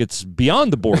 I think it's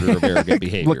beyond the border of arrogant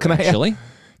behavior, actually.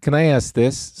 Can I ask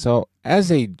this? So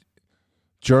as a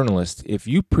journalist, if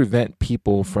you prevent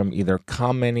people from either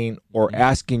commenting or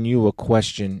asking you a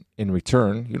question in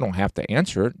return, you don't have to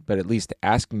answer it, but at least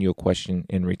asking you a question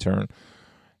in return.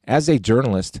 As a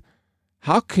journalist,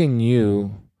 how can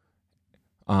you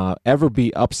ever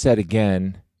be upset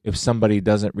again if somebody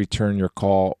doesn't return your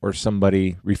call, or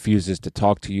somebody refuses to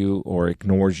talk to you or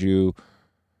ignores you?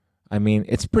 I mean,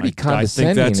 it's pretty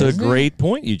condescending. I think that's a great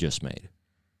point you just made.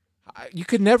 You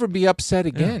could never be upset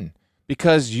again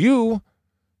because you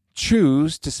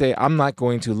choose to say, I'm not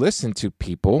going to listen to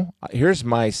people. Here's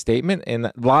my statement,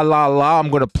 and la, la, la, I'm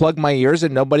going to plug my ears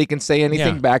and nobody can say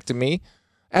anything back to me.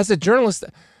 As a journalist,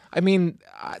 I mean,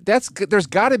 there's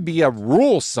got to be a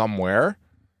rule somewhere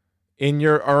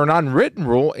or an unwritten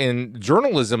rule in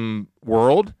journalism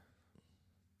world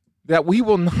that we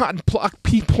will not block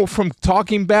people from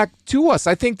talking back to us.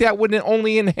 I think that would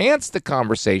only enhance the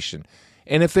conversation.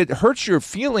 And if it hurts your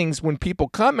feelings when people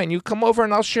come, and you come over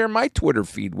and I'll share my Twitter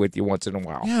feed with you once in a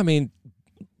while. Yeah, I mean,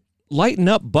 lighten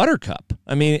up, Buttercup.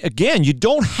 I mean, again, you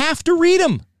don't have to read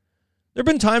them. There have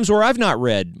been times where I've not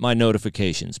read my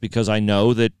notifications because I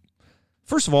know that,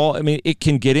 first of all, I mean, it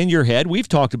can get in your head. We've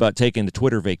talked about taking the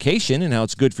Twitter vacation and how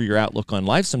it's good for your outlook on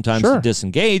life sometimes to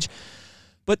disengage.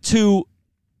 But to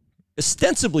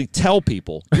ostensibly tell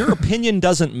people, your opinion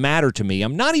doesn't matter to me.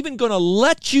 I'm not even going to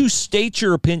let you state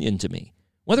your opinion to me.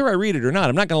 Whether I read it or not,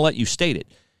 I'm not going to let you state it,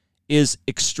 is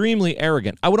extremely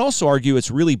arrogant. I would also argue it's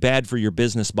really bad for your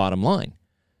business bottom line.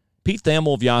 Pete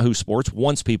Thamel of Yahoo Sports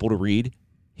wants people to read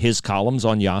his columns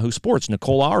on Yahoo Sports.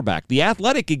 Nicole Auerbach. The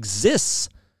Athletic exists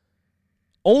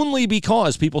only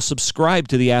because people subscribe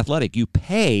to The Athletic. You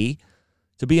pay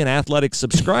to be an Athletic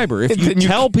subscriber. If you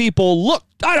tell people, look,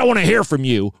 I don't want to hear from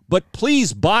you, but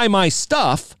please buy my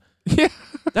stuff,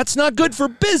 that's not good for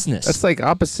business. That's like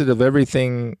opposite of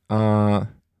everything.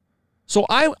 So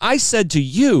I said to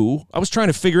you, I was trying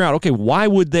to figure out, okay, why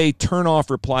would they turn off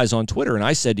replies on Twitter? And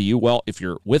I said to you, well, if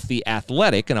you're with The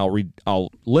Athletic, and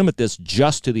I'll limit this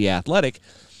just to The Athletic,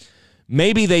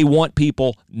 maybe they want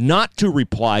people not to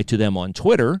reply to them on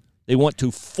Twitter. They want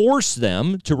to force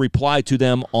them to reply to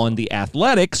them on The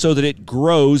Athletic so that it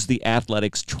grows The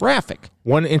Athletic's traffic.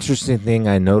 One interesting thing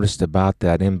I noticed about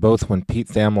that, in both when Pete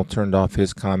Thamel turned off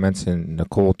his comments and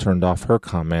Nicole turned off her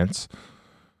comments,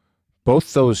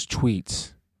 both those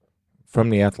tweets from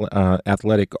the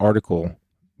Athletic article,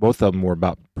 both of them were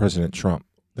about President Trump.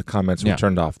 The comments were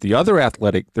turned off. The other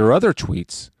Athletic, their other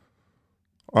tweets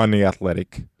on the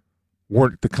Athletic,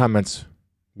 the comments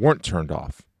weren't turned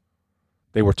off.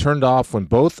 They were turned off when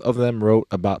both of them wrote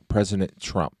about President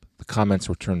Trump. The comments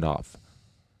were turned off.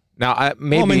 Now,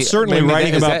 certainly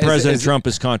writing about President Trump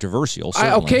is controversial.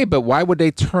 Okay, but why would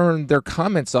they turn their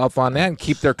comments off on that and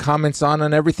keep their comments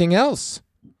on everything else?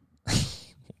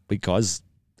 Because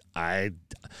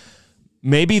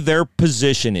maybe their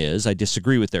position is, I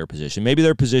disagree with their position, maybe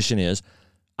their position is,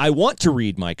 I want to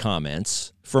read my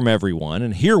comments from everyone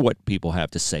and hear what people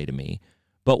have to say to me,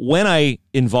 But when I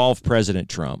involve President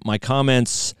Trump, my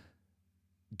comments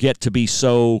get to be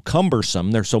so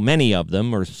cumbersome. There's so many of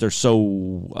them, or they're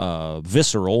so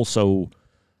visceral, so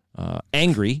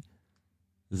angry,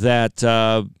 that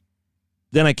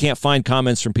then I can't find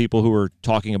comments from people who are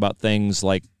talking about things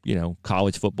like,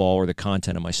 college football or the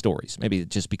content of my stories. Maybe it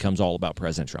just becomes all about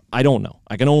President Trump. I don't know.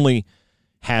 I can only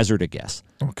hazard a guess.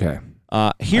 Okay.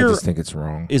 Here I just think it's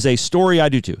wrong. is a story I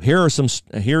do too. Here is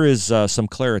some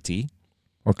clarity.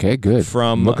 Okay, good.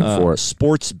 From I'm looking for it.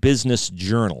 Sports Business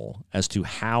Journal as to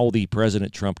how the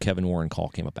President Trump-Kevin Warren call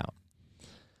came about.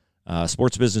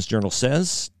 Sports Business Journal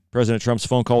says President Trump's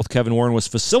phone call with Kevin Warren was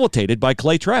facilitated by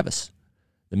Clay Travis,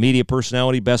 the media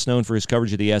personality best known for his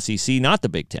coverage of the SEC, not the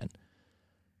Big Ten.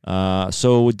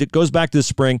 So it goes back to the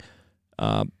spring.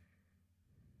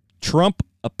 Trump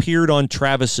appeared on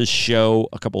Travis's show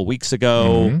a couple of weeks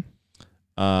ago.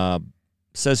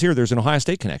 Says here there's an Ohio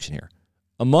State connection here.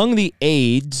 Among the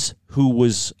aides who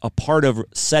was a part of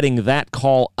setting that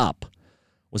call up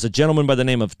was a gentleman by the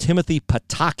name of Timothy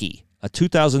Pataki, a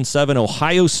 2007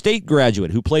 Ohio State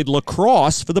graduate who played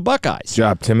lacrosse for the Buckeyes. Good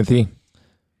job, Timothy.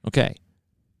 Okay.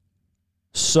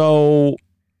 So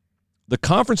the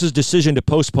conference's decision to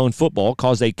postpone football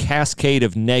caused a cascade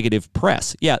of negative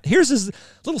press. Yeah, here's this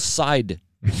little side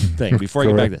thing before I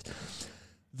get back to this.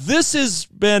 This has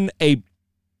been a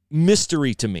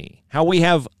mystery to me, how we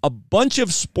have a bunch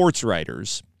of sports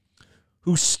writers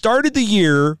who started the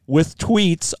year with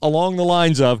tweets along the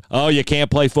lines of, oh, you can't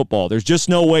play football. There's just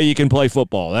no way you can play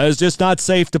football. That is just not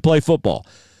safe to play football.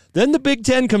 Then the Big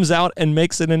Ten comes out and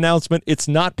makes an announcement it's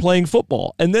not playing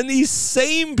football. And then these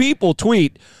same people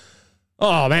tweet,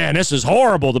 oh, man, this is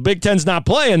horrible. The Big Ten's not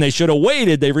playing. They should have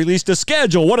waited. They released a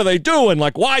schedule. What are they doing?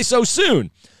 Like, why so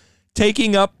soon?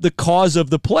 Taking up the cause of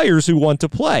the players who want to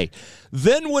play.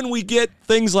 Then when we get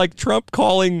things like Trump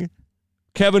calling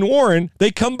Kevin Warren, they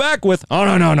come back with, oh,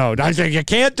 no, you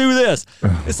can't do this.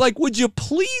 It's like, would you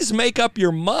please make up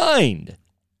your mind?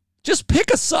 Just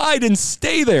pick a side and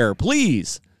stay there,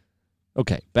 please.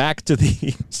 Okay, back to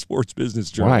the Sports Business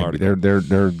Journal article.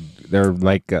 They're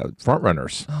like front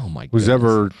runners. Oh my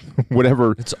goodness.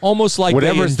 Whatever. It's almost like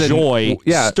they enjoy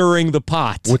stirring the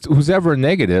pot. Who's ever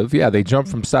negative, they jump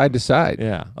from side to side.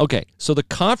 Yeah. Okay. So the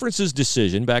conference's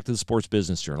decision, back to the Sports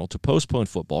Business Journal, to postpone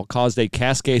football caused a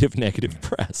cascade of negative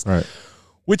press, right,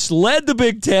 which led the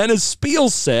Big Ten, as Spiel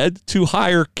said, to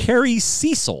hire Kerry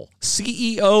Cecil,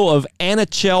 CEO of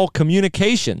Anachel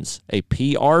Communications, a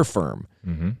PR firm.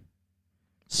 Mm-hmm.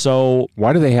 So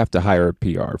why do they have to hire a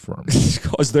PR firm?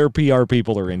 Because their PR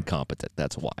people are incompetent.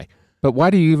 That's why. But why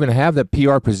do you even have that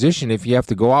PR position if you have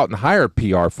to go out and hire a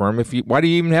PR firm? Why do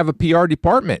you even have a PR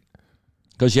department?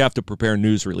 Because you have to prepare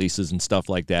news releases and stuff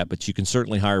like that, but you can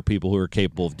certainly hire people who are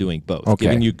capable of doing both,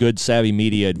 giving you good, savvy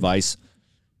media advice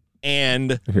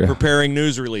and preparing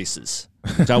news releases,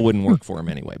 which I wouldn't work for them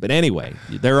anyway. But anyway,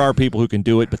 there are people who can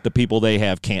do it, but the people they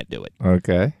have can't do it.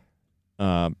 Okay.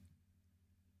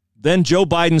 Then Joe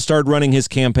Biden started running his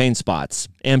campaign spots,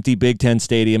 empty Big Ten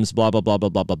stadiums, blah, blah, blah, blah,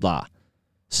 blah, blah, blah.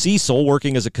 Cecil,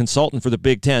 working as a consultant for the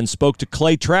Big Ten, spoke to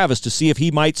Clay Travis to see if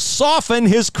he might soften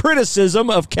his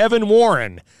criticism of Kevin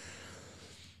Warren.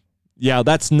 Yeah,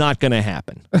 that's not going to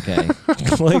happen, okay?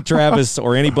 Clay Travis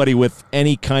or anybody with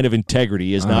any kind of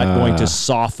integrity is not going to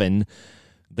soften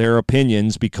their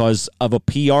opinions because of a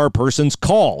PR person's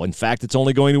call. In fact, it's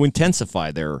only going to intensify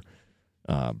their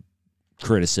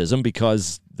criticism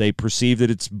because they perceive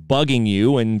that it's bugging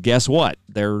you, and guess what?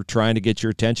 They're trying to get your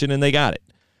attention, and they got it.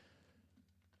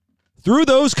 Through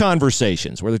those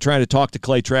conversations where they're trying to talk to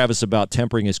Clay Travis about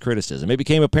tempering his criticism, it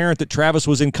became apparent that Travis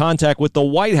was in contact with the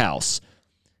White House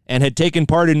and had taken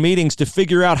part in meetings to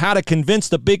figure out how to convince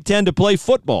the Big Ten to play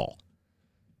football.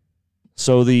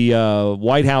 So the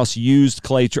White House used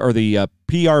the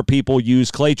PR people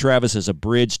used Clay Travis as a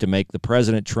bridge to make the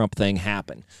President Trump thing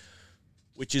happen,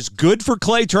 which is good for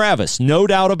Clay Travis, no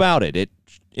doubt about it.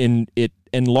 It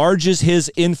enlarges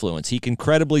his influence. He can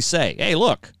credibly say, hey,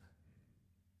 look,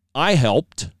 I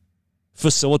helped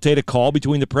facilitate a call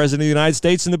between the President of the United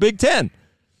States and the Big Ten.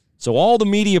 So all the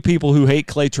media people who hate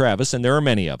Clay Travis, and there are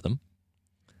many of them,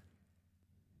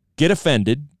 get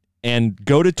offended and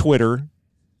go to Twitter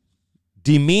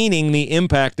demeaning the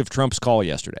impact of Trump's call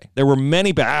yesterday. There were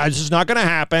many, this is not going to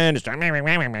happen.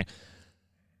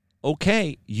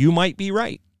 Okay, you might be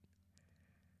right.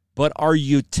 But are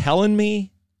you telling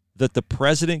me that the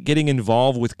president getting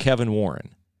involved with Kevin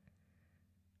Warren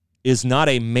is not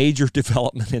a major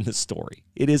development in the story?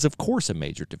 It is, of course, a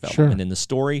major development in the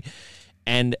story.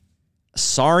 And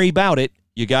sorry about it,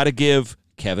 you got to give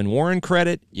Kevin Warren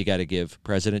credit, you got to give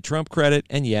President Trump credit,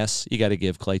 and yes, you got to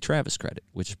give Clay Travis credit,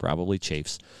 which probably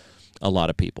chafes a lot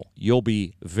of people. You'll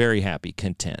be very happy,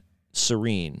 content,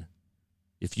 serene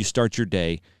if you start your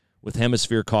day with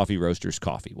Hemisphere Coffee Roasters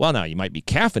coffee. Well, now, you might be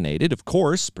caffeinated, of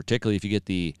course, particularly if you get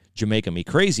the Jamaica Me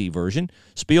Crazy version.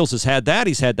 Spiels has had that.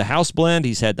 He's had the house blend.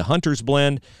 He's had the Hunter's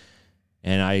blend.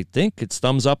 And I think it's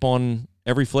thumbs up on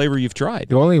every flavor you've tried.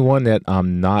 The only one that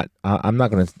I'm not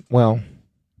going to, well,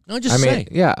 No, just say.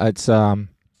 yeah, it's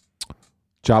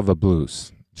Java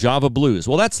Blues. Java Blues.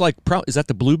 Well, that's like, is that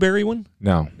the blueberry one?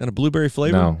 No. Got a blueberry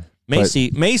flavor? No.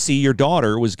 Macy, your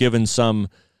daughter, was given some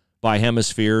by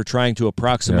Hemisphere, trying to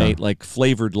approximate like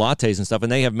flavored lattes and stuff,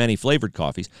 and they have many flavored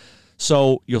coffees.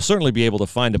 So you'll certainly be able to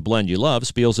find a blend you love.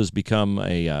 Spiels has become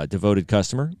a devoted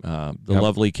customer. The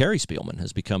lovely Carrie Spielman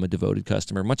has become a devoted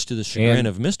customer, much to the chagrin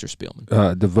of Mr.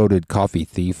 Spielman. Devoted coffee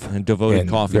thief. And devoted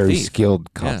coffee very thief. Very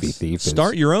skilled coffee thief.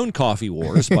 Start your own coffee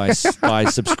wars by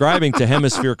subscribing to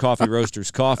Hemisphere Coffee Roasters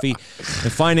Coffee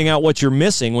and finding out what you're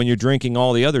missing when you're drinking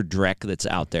all the other dreck that's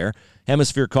out there.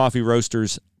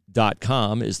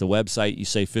 HemisphereCoffeeRoasters.com is the website. You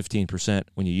save 15%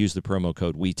 when you use the promo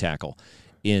code WeTackle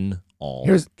in all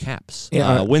caps.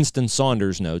 Winston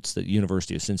Saunders notes that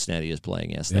University of Cincinnati is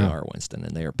playing. Yes, they are, Winston,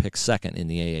 and they are picked second in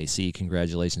the AAC.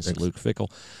 Congratulations to Luke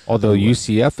Fickle. Although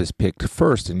UCF is picked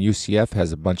first, and UCF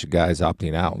has a bunch of guys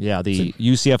opting out. Yeah,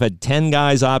 UCF had 10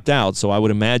 guys opt out, so I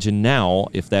would imagine now,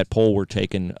 if that poll were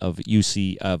taken of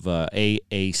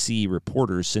AAC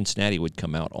reporters, Cincinnati would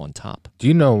come out on top. Do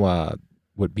you know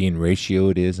what being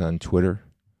ratioed is on Twitter?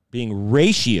 Being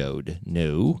ratioed?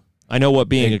 No. I know what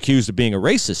being accused of being a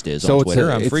racist is on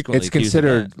Twitter. I'm frequently it's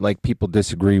considered like people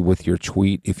disagree with your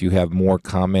tweet if you have more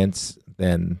comments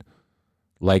than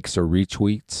likes or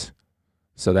retweets.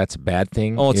 So that's a bad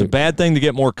thing. Oh, it's a bad thing to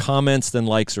get more comments than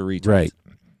likes or retweets. Right.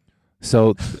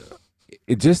 So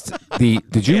it just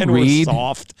did you read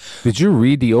soft. Did you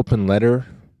read the open letter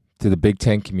to the Big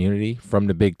Ten community from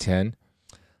the Big Ten?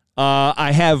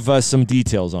 I have some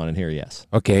details on it here, yes.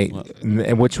 Okay, and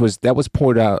that was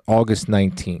poured out August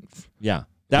 19th. Yeah,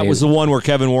 that was the one where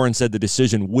Kevin Warren said the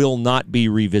decision will not be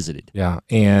revisited. Yeah,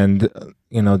 and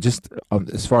just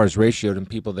as far as ratioed and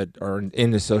people that are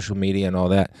into social media and all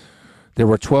that, there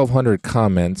were 1,200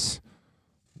 comments,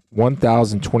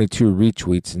 1,022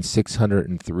 retweets, and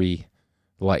 603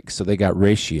 likes. So they got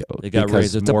ratioed. They got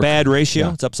ratioed. It's a bad ratio?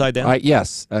 Yeah. It's upside down?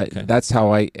 Yes. Okay. That's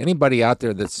how anybody out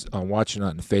there that's watching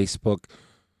on Facebook,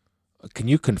 can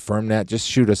you confirm that? Just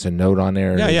shoot us a note on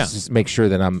there. Yeah. Just make sure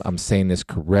that I'm saying this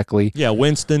correctly. Yeah,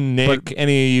 Winston, Nick,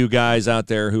 any of you guys out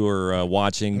there who are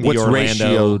watching what's the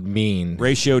Orlando. Ratioed mean?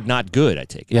 Ratioed not good, I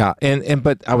take it. Yeah,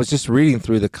 but I was just reading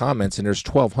through the comments, and there's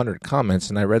 1,200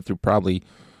 comments, and I read through probably,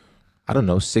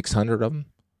 600 of them,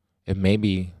 and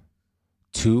maybe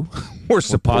 2 were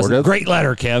supportive. Great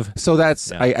letter, Kev. So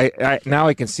that's I now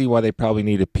I can see why they probably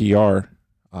need a PR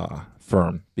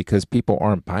firm, because people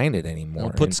aren't buying it anymore.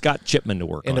 Well, put Scott Chipman to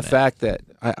work. And the fact that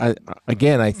I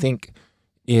think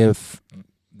if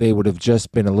they would have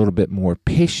just been a little bit more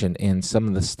patient in some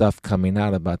of the stuff coming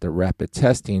out about the rapid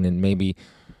testing, and maybe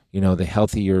the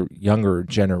healthier younger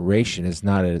generation is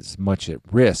not as much at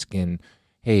risk, and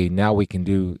hey, now we can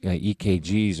do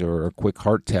EKGs or a quick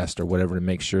heart test or whatever to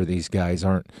make sure these guys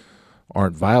aren't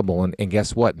viable. And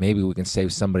guess what? Maybe we can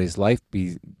save somebody's life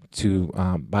by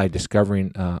discovering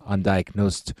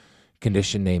undiagnosed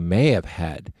condition they may have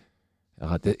had.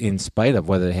 In spite of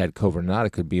whether they had COVID or not,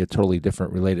 it could be a totally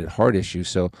different related heart issue.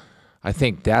 So I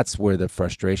think that's where the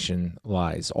frustration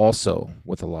lies also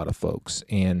with a lot of folks.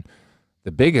 And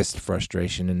the biggest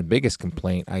frustration and the biggest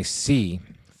complaint I see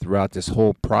throughout this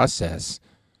whole process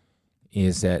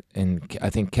is that, and I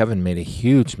think Kevin made a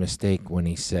huge mistake when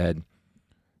he said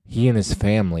he and his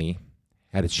family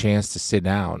had a chance to sit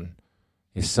down,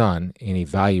 his son, and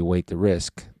evaluate the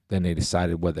risk. Then they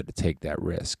decided whether to take that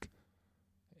risk.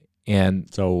 And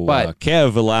so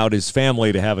Kev allowed his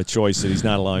family to have a choice that he's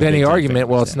not allowing. Then the argument,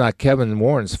 it's not Kevin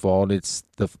Warren's fault. It's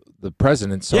the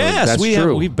president. So yes, that's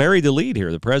true. We buried the lead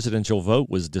here. The presidential vote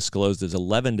was disclosed as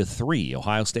 11-3.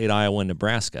 Ohio State, Iowa, and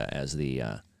Nebraska as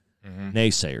the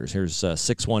naysayers. Here's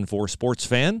 614 Sports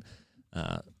Fan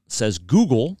says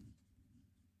Google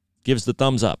gives the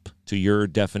thumbs up to your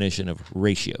definition of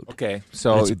ratioed. Okay,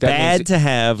 so it's bad to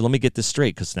have. Let me get this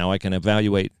straight, because now I can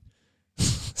evaluate.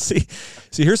 See,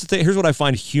 here's the thing. Here's what I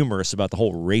find humorous about the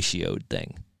whole ratioed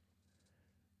thing.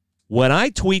 When I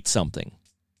tweet something,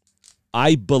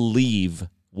 I believe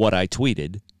what I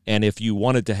tweeted, and if you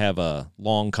wanted to have a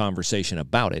long conversation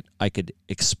about it, I could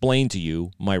explain to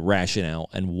you my rationale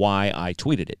and why I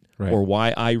tweeted it, right, or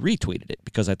why I retweeted it.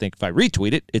 Because I think if I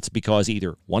retweet it, it's because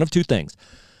either one of two things.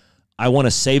 I want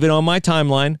to save it on my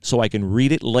timeline so I can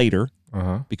read it later,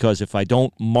 because if I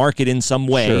don't mark it in some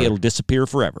way, it'll disappear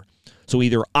forever. So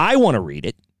either I want to read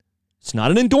it, it's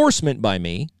not an endorsement by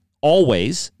me,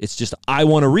 always, it's just I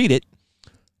want to read it,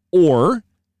 or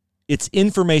it's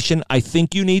information I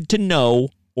think you need to know,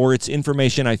 or it's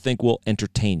information I think will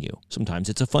entertain you. Sometimes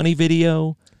it's a funny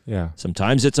video. Yeah.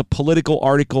 Sometimes it's a political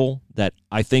article that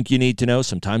I think you need to know.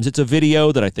 Sometimes it's a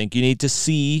video that I think you need to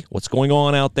see what's going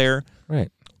on out there. Right.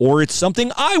 Or it's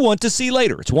something I want to see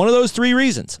later. It's one of those three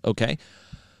reasons, okay?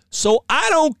 So I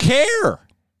don't care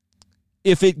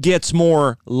if it gets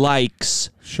more likes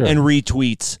and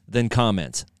retweets than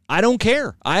comments. I don't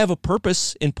care. I have a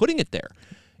purpose in putting it there.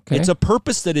 Okay. It's a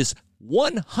purpose that is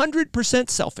 100%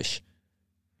 selfish.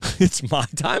 It's my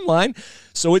timeline,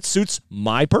 so it suits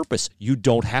my purpose. You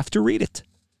don't have to read it.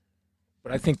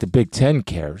 But I think the Big Ten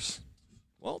cares.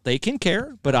 Well, they can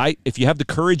care, but if you have the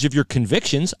courage of your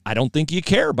convictions, I don't think you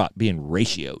care about being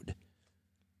ratioed.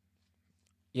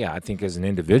 Yeah, I think as an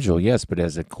individual, yes, but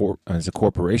as a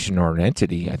corporation or an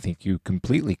entity, I think you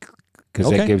completely, because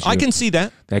that gives you. I can see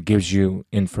that. That gives you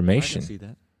information. I can see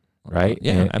that. Right?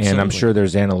 Yeah, absolutely. And I'm sure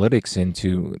there's analytics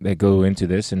that go into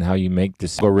this and how you make the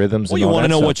algorithms. Well, you want to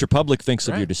know stuff. what your public thinks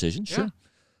of your decision. Sure.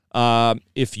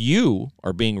 If you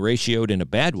are being ratioed in a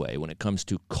bad way when it comes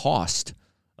to cost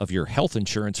of your health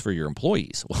insurance for your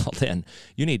employees, well, then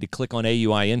you need to click on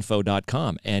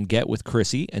AUIinfo.com and get with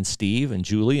Chrissy and Steve and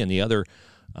Julie and the other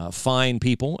fine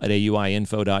people at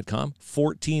AUIinfo.com.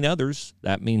 14 others.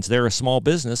 That means they're a small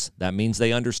business. That means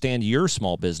they understand your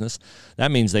small business.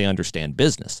 That means they understand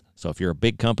business. So if you're a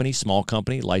big company, small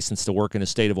company, licensed to work in the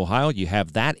state of Ohio, you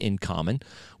have that in common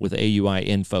with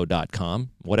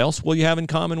AUIinfo.com. What else will you have in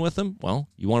common with them? Well,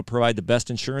 you want to provide the best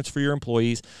insurance for your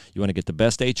employees. You want to get the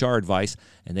best HR advice,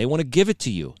 and they want to give it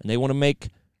to you, and they want to make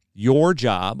your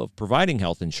job of providing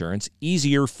health insurance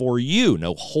easier for you.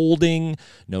 No holding,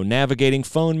 no navigating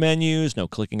phone menus, no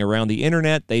clicking around the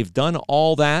internet. They've done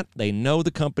all that. They know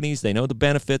the companies, they know the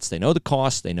benefits, they know the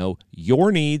costs, they know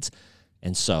your needs,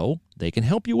 and so they can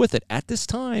help you with it. At this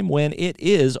time when it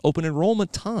is open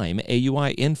enrollment time,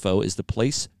 AUI Info is the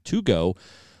place to go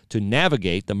to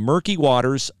navigate the murky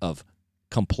waters of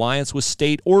compliance with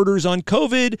state orders on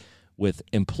COVID, with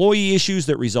employee issues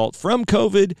that result from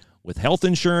COVID, with health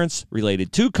insurance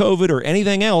related to COVID or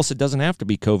anything else. It doesn't have to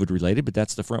be COVID related, but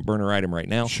that's the front burner item right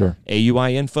now. Sure.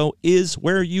 AUI Info is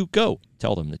where you go.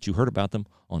 Tell them that you heard about them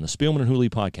on the Spielman and Hooley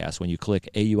podcast when you click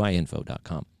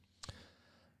AUIinfo.com.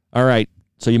 All right.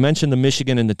 So you mentioned the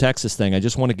Michigan and the Texas thing. I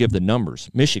just want to give the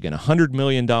numbers. Michigan, $100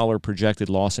 million projected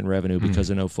loss in revenue because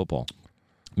of no football.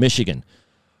 Michigan,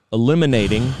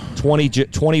 eliminating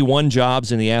 21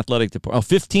 jobs in the athletic department.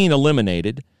 15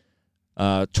 eliminated.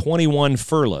 21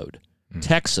 furloughed.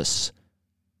 Texas,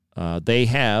 they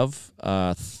have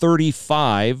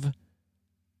 35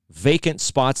 vacant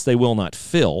spots they will not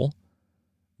fill.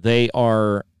 They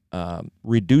are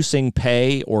reducing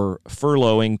pay or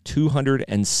furloughing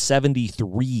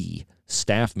 273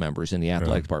 staff members in the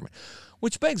athletic department,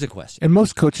 which begs a question. And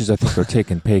most coaches, I think, are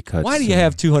taking pay cuts. Why do you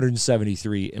have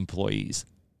 273 employees?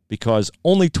 Because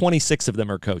only 26 of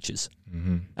them are coaches.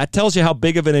 Mm-hmm. That tells you how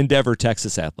big of an endeavor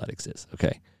Texas athletics is,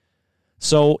 okay?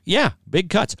 So, yeah, big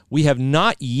cuts. We have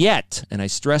not yet, and I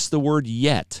stress the word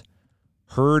yet,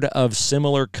 heard of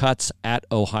similar cuts at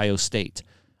Ohio State.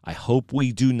 I hope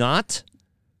we do not,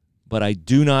 but I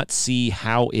do not see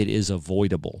how it is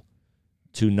avoidable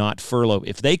to not furlough.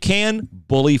 If they can,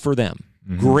 bully for them.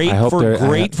 Mm-hmm.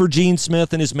 Great for Gene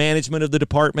Smith and his management of the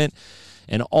department.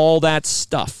 And all that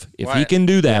stuff. If he can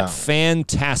do that,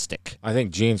 fantastic. I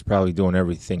think Gene's probably doing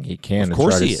everything he can to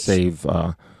try to save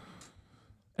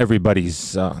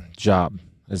everybody's job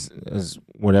as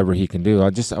whatever he can do.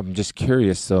 I'm just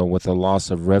curious though, with the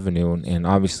loss of revenue and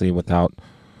obviously without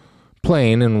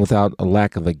playing and without a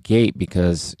lack of a gate,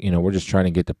 because we're just trying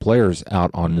to get the players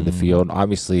out onto the field.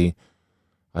 Obviously,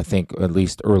 I think at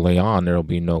least early on there will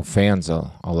be no fans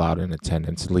allowed in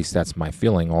attendance. At least that's my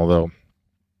feeling. Although.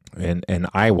 In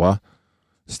Iowa,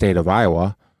 state of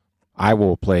Iowa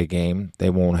will play a game. They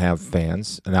won't have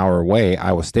fans. An hour away,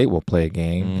 Iowa State will play a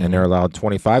game, and they're allowed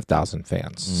 25,000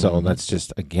 fans. So that's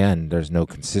just, again, there's no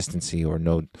consistency or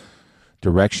no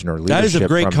direction or leadership. That is of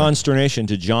great consternation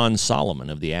to John Solomon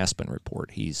of the Aspen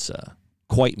Report. He's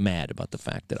quite mad about the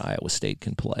fact that Iowa State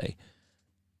can play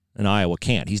and Iowa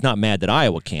can't. He's not mad that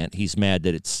Iowa can't. He's mad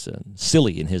that it's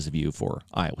silly, in his view, for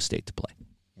Iowa State to play.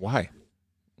 Why?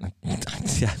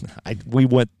 We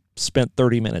spent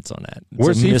 30 minutes on that.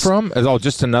 Where's he from? Oh,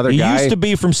 just another guy? He used to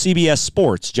be from CBS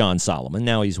Sports, John Solomon.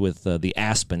 Now he's with the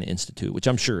Aspen Institute, which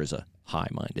I'm sure is a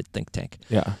high-minded think tank.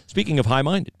 Yeah. Speaking of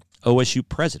high-minded, OSU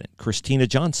President Christina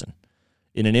Johnson,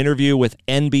 in an interview with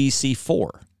NBC4,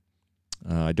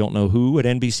 I don't know who at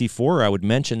NBC4. I would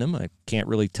mention them. I can't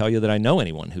really tell you that I know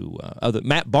anyone who.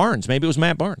 Matt Barnes. Maybe it was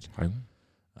Matt Barnes.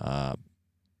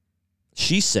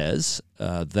 She says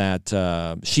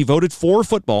that she voted for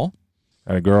football.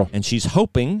 That a girl. And she's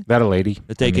hoping that a lady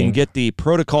that they can get the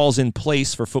protocols in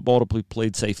place for football to be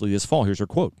played safely this fall. Here's her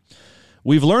quote.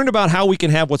 We've learned about how we can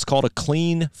have what's called a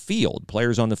clean field.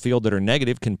 Players on the field that are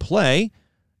negative can play.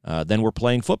 Then we're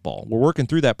playing football. We're working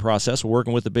through that process. We're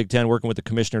working with the Big Ten, working with the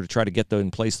commissioner to try to get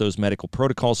in place those medical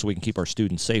protocols so we can keep our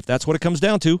students safe. That's what it comes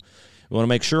down to. We want to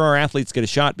make sure our athletes get a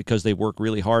shot because they work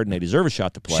really hard and they deserve a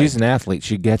shot to play. She's an athlete.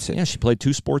 She gets it. Yeah, she played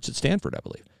 2 sports at Stanford, I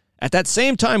believe. At that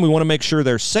same time, we want to make sure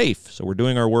they're safe. So we're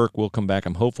doing our work. We'll come back.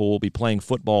 I'm hopeful we'll be playing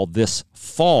football this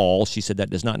fall. She said that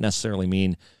does not necessarily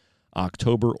mean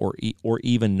October or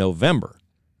even November.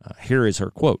 Here is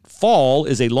her quote. Fall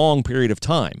is a long period of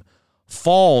time.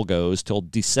 Fall goes till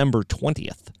December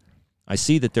 20th. I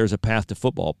see that there's a path to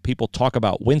football. People talk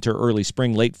about winter, early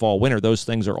spring, late fall, winter. Those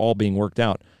things are all being worked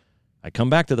out. I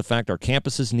come back to the fact our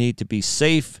campuses need to be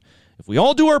safe. If we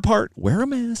all do our part, wear a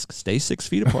mask, stay 6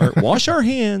 feet apart, wash our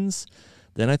hands,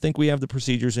 then I think we have the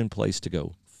procedures in place to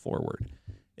go forward.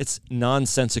 It's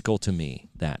nonsensical to me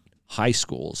that high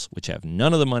schools, which have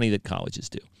none of the money that colleges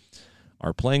do,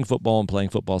 are playing football and playing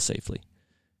football safely.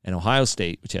 And Ohio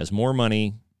State, which has more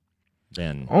money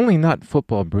than... Only not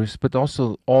football, Bruce, but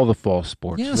also all the fall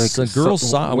sports. Yes,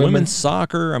 like women's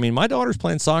soccer. I mean, my daughter's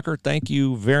playing soccer. Thank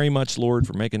you very much, Lord,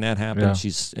 for making that happen. Yeah.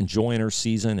 She's enjoying her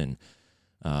season. And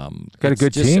got a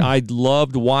good team. I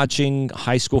loved watching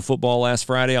high school football last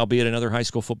Friday. I'll be at another high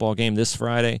school football game this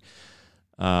Friday.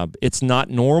 It's not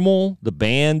normal. The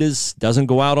band doesn't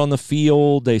go out on the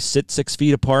field. They sit 6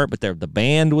 feet apart, but the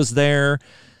band was there.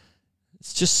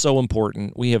 It's just so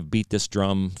important. We have beat this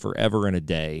drum forever and a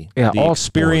day. Yeah, the all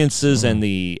experiences sports. and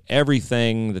the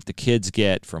everything that the kids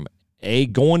get from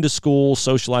going to school,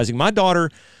 socializing. My daughter,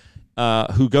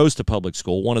 who goes to public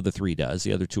school, one of the 3 does,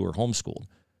 the other 2 are homeschooled,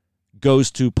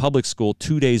 goes to public school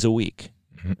 2 days a week.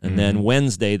 Mm-hmm. And then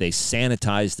Wednesday they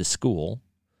sanitize the school.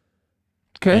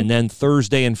 Okay. And then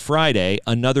Thursday and Friday,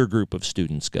 another group of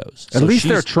students goes. At least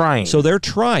they're trying. So they're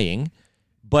trying.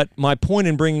 But my point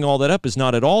in bringing all that up is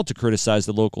not at all to criticize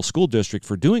the local school district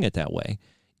for doing it that way.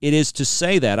 It is to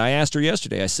say that. I asked her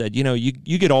yesterday, I said,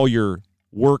 you get all your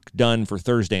work done for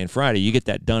Thursday and Friday. You get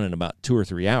that done in about 2 or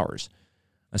 3 hours.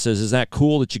 I says, is that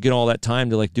cool that you get all that time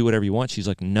to do whatever you want? She's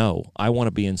like, no, I want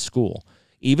to be in school.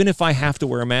 Even if I have to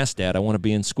wear a mask, Dad, I want to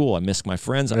be in school. I miss my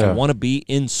friends. Yeah. I want to be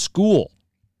in school.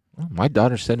 Well, my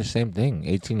daughter said the same thing,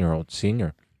 18-year-old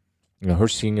senior. Her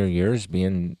senior year is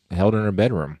being held in her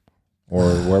bedroom. Or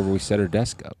wherever we set her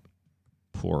desk up.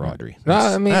 Poor Audrey. No,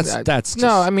 I mean that's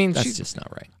just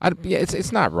not right.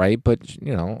 It's not right. But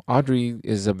Audrey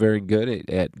is very good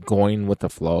at going with the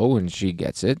flow, and she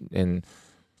gets it. And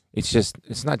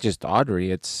it's not just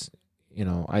Audrey. It's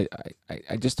I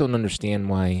just don't understand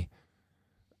why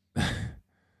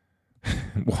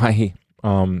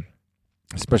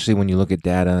especially when you look at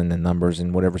data and the numbers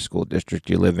in whatever school district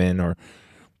you live in, or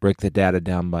break the data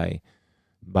down by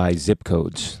zip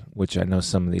codes, which I know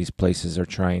some of these places are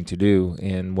trying to do,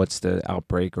 and what's the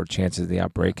outbreak or chances of the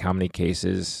outbreak, how many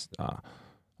cases,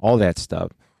 all that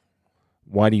stuff.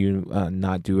 Why do you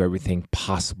not do everything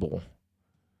possible?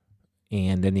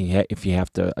 And then if you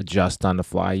have to adjust on the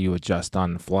fly, you adjust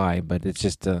on the fly. But it's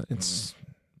just it's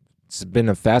been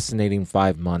a fascinating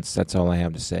 5 months. That's all I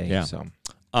have to say. Yeah. So.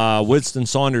 Winston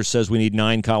Saunders says we need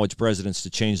 9 college presidents to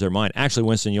change their mind. Actually,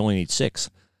 Winston, you only need 6,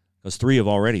 because 3 have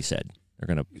already said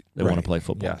they want to play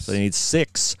football. Yes. So they need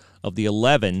 6 of the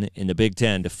 11 in the Big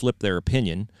Ten to flip their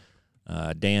opinion.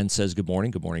 Dan says good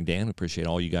morning. Good morning, Dan. Appreciate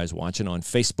all you guys watching on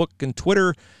Facebook and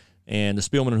Twitter and the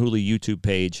Spielman and Hooley YouTube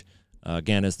page.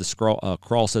 Again, as the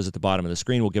crawl says at the bottom of the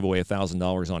screen, we'll give away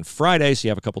 $1,000 on Friday, so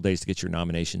you have a couple days to get your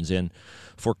nominations in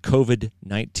for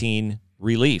COVID-19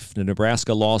 relief. The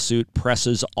Nebraska lawsuit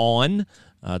presses on.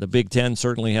 The Big Ten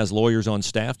certainly has lawyers on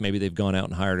staff. Maybe they've gone out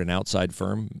and hired an outside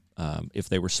firm. If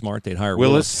they were smart, they'd hire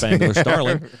Willis Spangler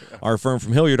Starling, our firm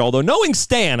from Hilliard. Although knowing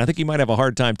Stan, I think he might have a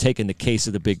hard time taking the case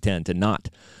of the Big Ten to not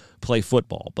play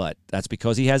football. But that's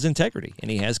because he has integrity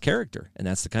and he has character. And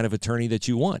that's the kind of attorney that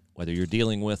you want, whether you're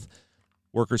dealing with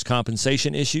workers'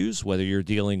 compensation issues, whether you're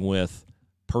dealing with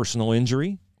personal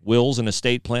injury, wills and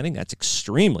estate planning. That's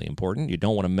extremely important. You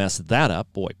don't want to mess that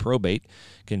up. Boy, probate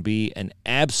can be an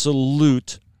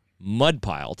absolute mud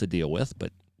pile to deal with,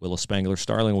 but Willis Spangler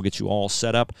Starling will get you all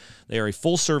set up. They are a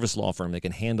full-service law firm. They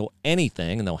can handle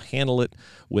anything, and they'll handle it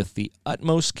with the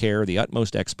utmost care, the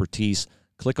utmost expertise.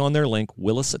 click on their link,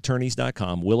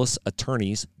 willisattorneys.com,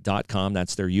 willisattorneys.com.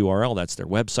 That's their URL. That's their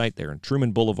website. They're in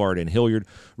Truman Boulevard in Hilliard.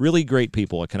 Really great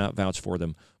people. I cannot vouch for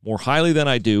them more highly than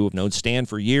I do. I've known Stan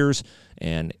for years,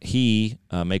 and he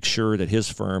makes sure that his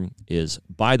firm is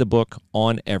by the book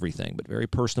on everything, but very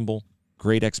personable,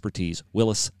 great expertise.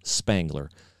 Willis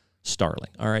Spangler Starling.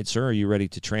 All right, sir, are you ready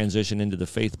to transition into the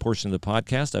faith portion of the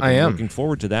podcast? I've been looking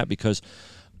forward to that because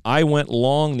I went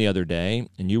long the other day,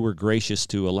 and you were gracious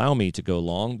to allow me to go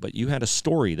long, but you had a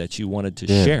story that you wanted to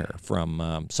share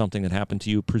from something that happened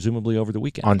to you presumably over the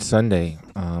weekend. On Sunday,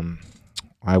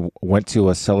 I went to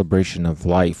a celebration of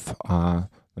life. Let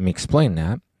me explain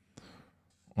that.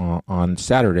 On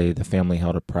Saturday, the family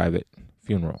held a private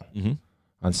funeral. Mm-hmm.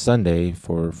 On Sunday,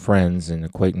 for friends and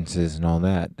acquaintances and all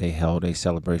that, they held a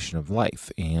celebration of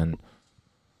life. And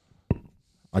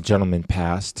a gentleman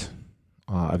passed.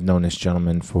 I've known this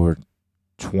gentleman for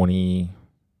 20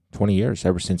 years,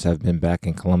 ever since I've been back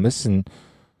in Columbus, and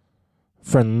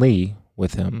friendly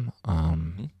with him.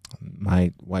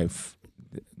 My wife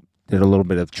did a little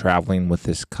bit of traveling with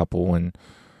this couple and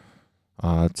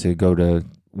to go to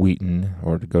Wheaton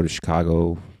or to go to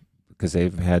Chicago because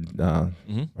they've had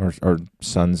our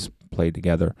sons play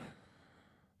together.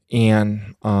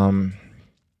 And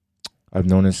I've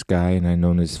known this guy, and I've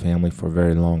known his family for a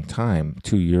very long time.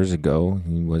 2 years ago,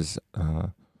 he was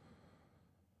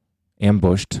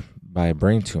ambushed by a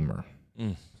brain tumor.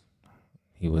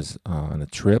 He was on a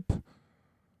trip.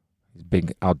 He's a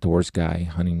big outdoors guy,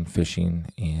 hunting, fishing,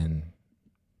 and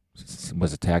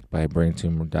was attacked by a brain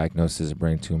tumor, diagnosed as a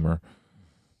brain tumor.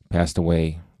 Passed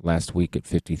away last week at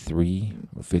 53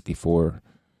 or 54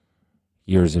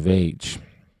 years of age.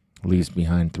 Leaves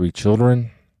behind 3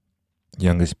 children.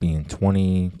 Youngest being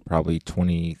 20, probably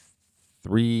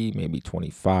 23, maybe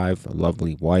 25. A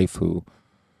lovely wife who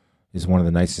is one of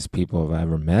the nicest people I've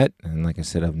ever met. And like I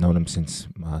said, I've known him since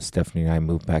Stephanie and I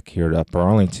moved back here to Upper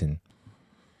Arlington.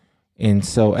 And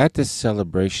so at this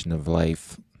celebration of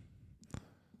life,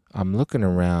 I'm looking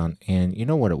around, and you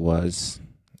know what it was?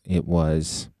 It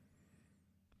was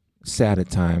sad at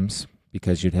times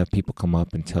because you'd have people come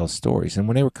up and tell stories. And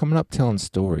when they were coming up telling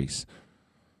stories,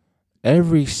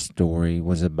 every story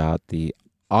was about the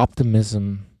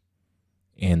optimism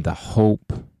and the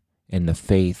hope and the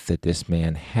faith that this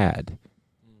man had,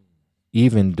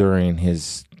 even during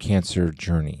his cancer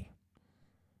journey.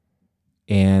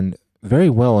 And very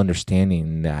well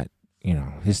understanding that, you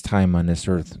know, his time on this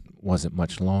earth wasn't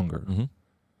much longer. Mm-hmm.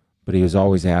 But he was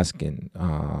always asking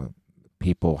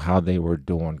people how they were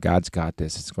doing. God's got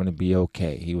this. It's going to be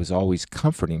okay. He was always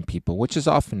comforting people, which is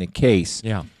often the case.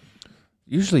 Yeah.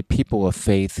 Usually people of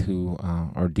faith who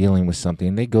are dealing with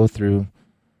something, they go through,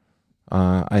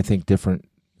 I think, different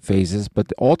phases,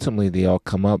 but ultimately they all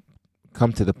come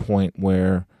to the point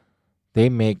where they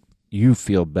make you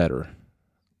feel better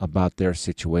about their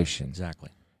situation. Exactly.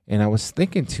 And I was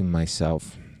thinking to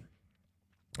myself,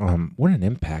 what an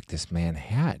impact this man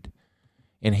had.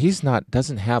 And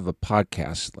doesn't have a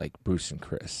podcast like Bruce and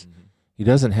Chris. Mm-hmm. He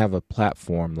doesn't have a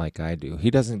platform like I do.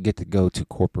 He doesn't get to go to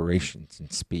corporations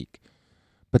and speak.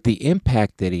 But the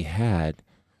impact that he had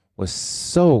was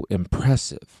so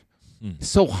impressive,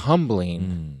 so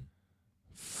humbling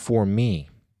for me.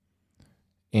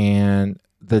 And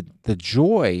the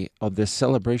joy of this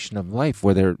celebration of life,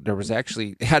 where there was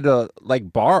actually had a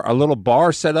little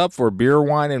bar set up for beer,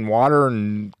 wine, and water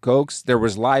and cokes. There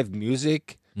was live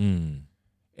music,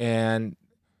 and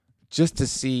just to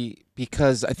see,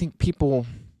 because I think people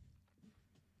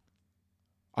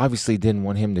obviously didn't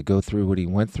want him to go through what he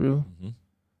went through,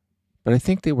 but I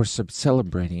think they were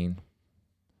celebrating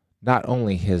not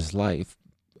only his life,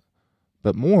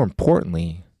 but more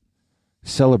importantly,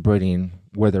 celebrating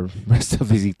where the rest of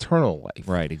his eternal life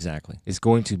is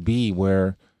going to be,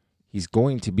 where he's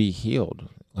going to be healed,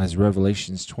 as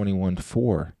Revelations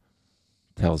 21:4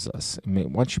 tells us. I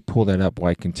mean, why don't you pull that up while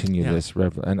I continue this?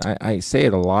 And I say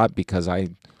it a lot because I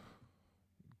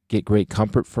get great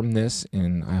comfort from this,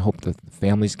 and I hope the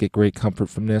families get great comfort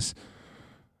from this.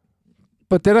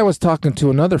 But then I was talking to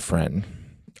another friend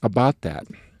about that.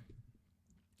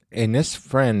 And this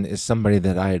friend is somebody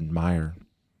that I admire.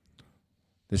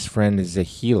 This friend is a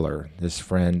healer. This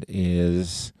friend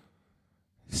is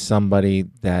somebody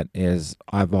that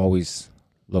I've always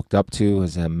looked up to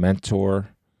as a mentor,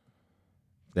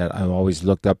 that I've always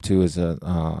looked up to as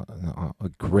a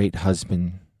great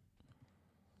husband,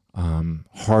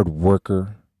 hard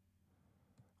worker.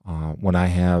 When I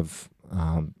have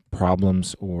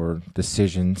problems or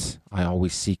decisions, I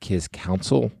always seek his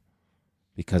counsel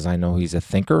because I know he's a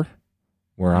thinker,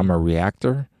 where I'm a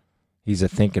reactor. He's a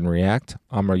think and react.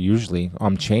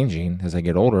 I'm changing as I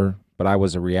get older, but I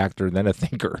was a reactor, then a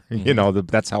thinker. You know,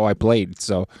 that's how I played.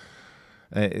 So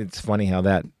it's funny how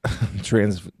that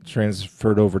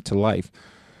transferred over to life.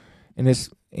 And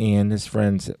his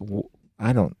friends, what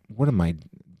am I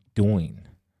doing?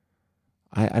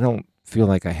 I don't feel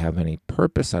like I have any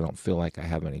purpose. I don't feel like I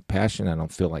have any passion. I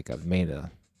don't feel like I've made an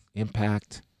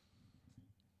impact.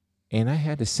 And I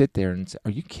had to sit there and say, are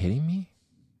you kidding me?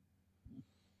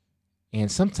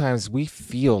 And sometimes we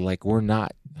feel like we're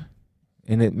not,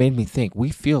 and it made me think, we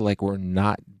feel like we're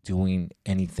not doing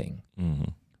anything. Mm-hmm.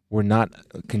 We're not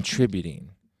the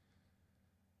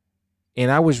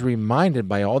And I was reminded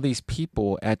by all these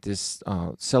people at this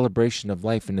celebration of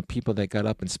life, and the people that got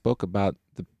up and spoke about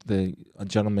the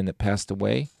gentleman that passed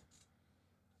away,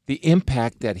 the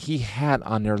impact that he had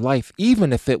on their life,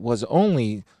 even if it was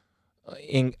only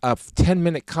in a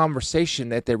 10-minute conversation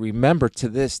that they remember to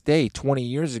this day, 20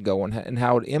 years ago, and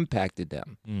how it impacted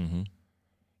them. Mm-hmm.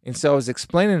 And so I was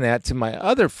explaining that to my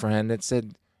other friend that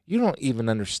said, you don't even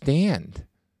understand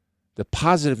the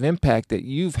positive impact that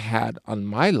you've had on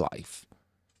my life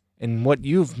and what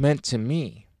you've meant to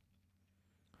me.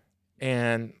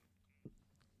 And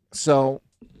so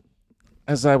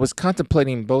as I was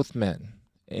contemplating both men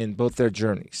and both their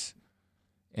journeys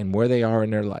and where they are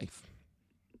in their life,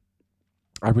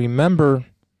 I remember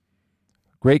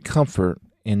great comfort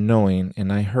in knowing,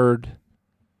 and I heard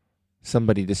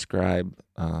somebody describe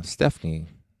Stephanie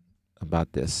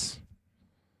about this,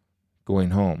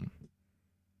 going home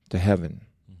to heaven.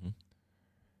 Mm-hmm.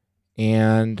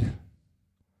 And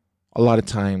a lot of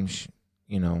times,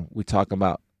 you know, we talk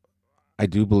about, I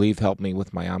do believe, help me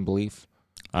with my unbelief.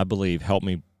 I believe, help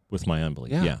me with my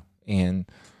unbelief. Yeah. And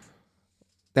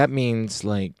that means,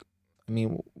 like, I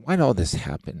mean, why'd all this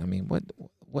happen? I mean,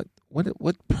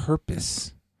 what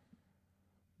purpose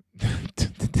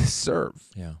did this serve?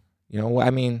 Yeah. You know, I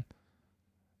mean,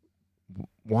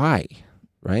 why?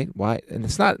 Right? Why? And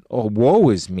it's not, oh, woe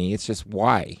is me. It's just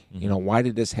why. Mm-hmm. You know, why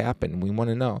did this happen? We want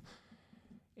to know.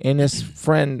 And this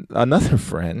friend, another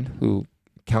friend who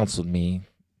counseled me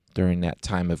during that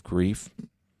time of grief,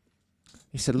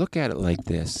 he said, look at it like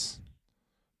this.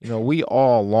 You know, we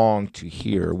all long to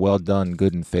hear, well done,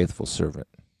 good and faithful servant,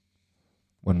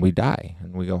 when we die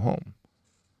and we go home.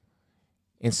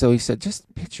 And so he said,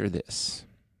 just picture this.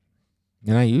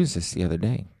 And I used this the other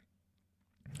day.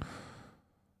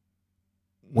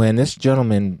 When this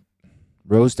gentleman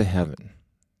rose to heaven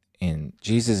and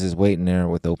Jesus is waiting there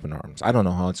with open arms. I don't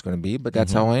know how it's going to be, but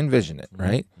that's how I envision it,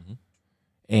 right? Mm-hmm.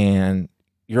 And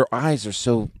your eyes are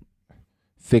so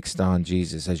fixed on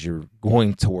Jesus as you're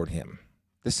going toward him.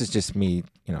 This is just me,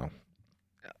 you know,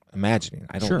 imagining.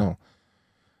 I don't know.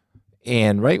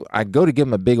 And I go to give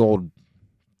him a big old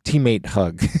teammate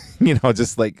hug, you know,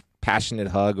 just like passionate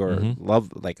hug or love,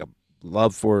 like a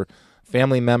love for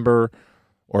family member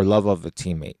or love of a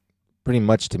teammate. Pretty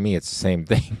much to me, it's the same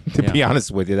thing, to be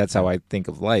honest with you. That's how I think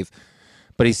of life.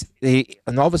 But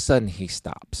and all of a sudden he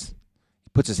stops. He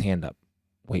puts his hand up.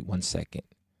 Wait 1 second.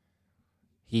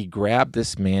 He grabbed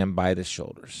this man by the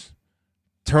shoulders,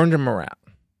 turned him around,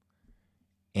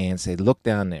 and said, look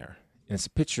down there. And it's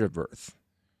a picture of Earth.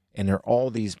 And there are all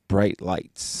these bright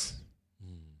lights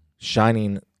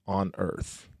shining on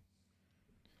Earth.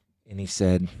 And he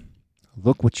said,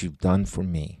 look what you've done for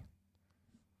me.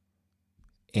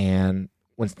 And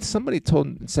when somebody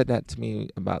said that to me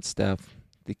about Steph,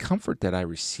 the comfort that I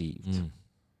received,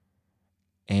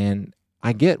 and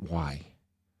I get why.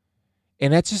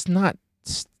 And that's just not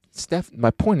Steph.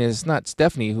 My point is, it's not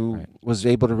Stephanie who was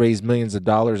able to raise millions of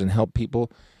dollars and help people.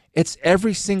 It's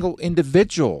every single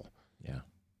individual. Yeah.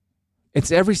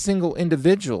 It's every single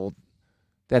individual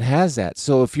that has that.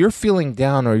 So if you're feeling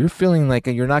down or you're feeling like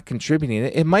you're not contributing,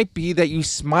 it might be that you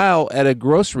smile at a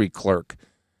grocery clerk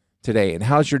today and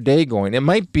how's your day going. It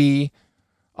might be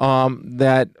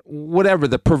that whatever,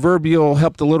 the proverbial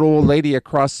help the little old lady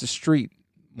across the street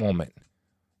moment.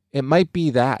 It might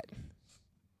be that.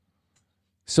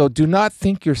 So do not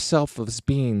think yourself as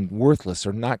being worthless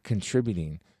or not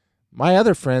contributing. My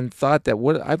other friend thought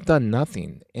that I've done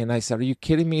nothing. And I said, are you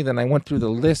kidding me? Then I went through the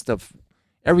list of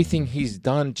everything he's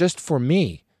done just for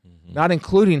me, not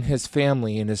including his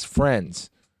family and his friends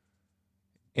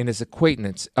and his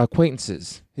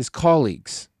acquaintances, his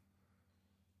colleagues.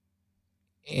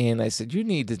 And I said, you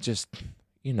need to just,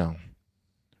 you know,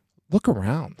 look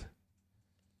around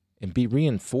and be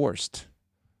reinforced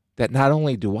that not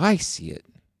only do I see it,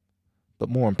 but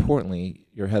more importantly,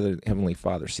 your Heavenly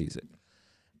Father sees it.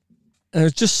 And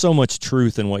there's just so much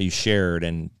truth in what you shared.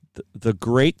 And the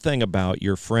great thing about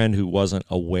your friend who wasn't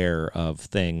aware of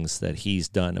things that he's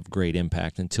done of great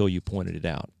impact until you pointed it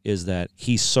out is that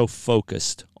he's so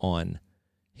focused on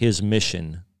his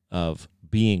mission of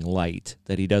being light,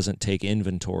 that he doesn't take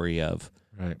inventory of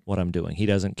Right. what I'm doing. He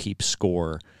doesn't keep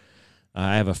score.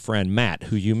 I have a friend, Matt,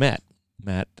 who you met,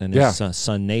 Matt and his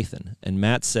son Nathan. And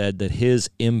Matt said that his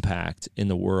impact in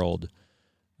the world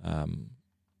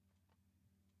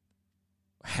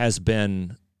has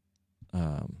been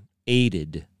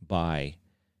aided by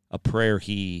a prayer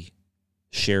he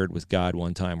shared with God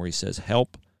one time where he says,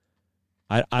 help,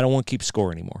 I don't want to keep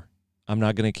score anymore. I'm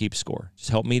not going to keep score. Just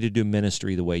help me to do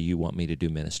ministry the way you want me to do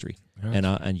ministry.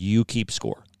 Yes. And you keep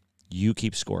score. You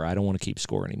keep score. I don't want to keep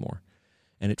score anymore.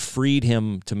 And it freed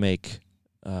him to make,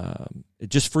 it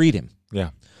just freed him. Yeah.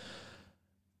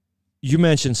 You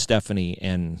mentioned Stephanie,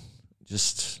 and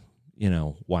just,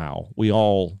 wow. We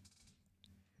all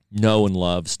know and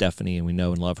love Stephanie, and we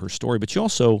know and love her story, but you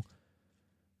also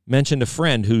mentioned a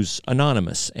friend who's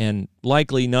anonymous, and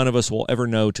likely none of us will ever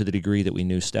know to the degree that we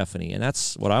knew Stephanie. And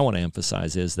that's what I want to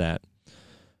emphasize, is that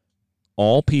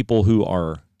all people who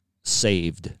are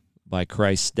saved by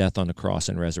Christ's death on the cross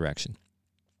and resurrection,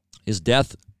 his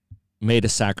death made a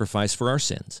sacrifice for our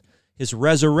sins. His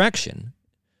resurrection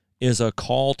is a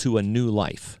call to a new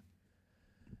life.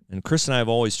 And Chris and I have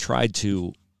always tried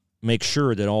to make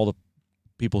sure that all the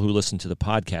people who listen to the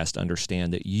podcast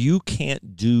understand that you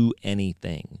can't do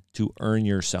anything to earn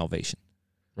your salvation.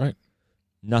 Right.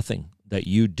 Nothing that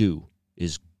you do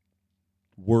is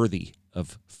worthy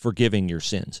of forgiving your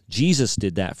sins. Jesus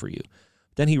did that for you.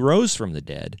 Then he rose from the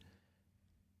dead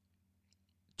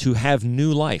to have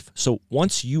new life. So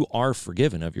once you are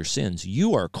forgiven of your sins,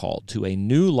 you are called to a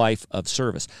new life of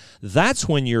service. That's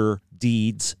when your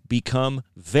deeds become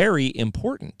very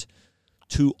important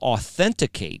to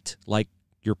authenticate, like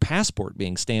your passport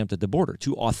being stamped at the border,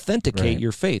 to authenticate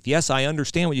your faith. Yes, I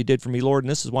understand what you did for me, Lord, and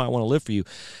this is why I want to live for you.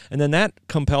 And then that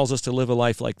compels us to live a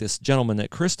life like this gentleman that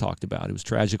Chris talked about, who was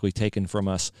tragically taken from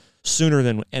us sooner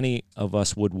than any of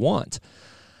us would want.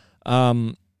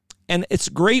 And it's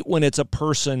great when it's a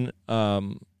person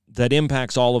that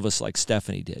impacts all of us like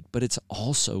Stephanie did, but it's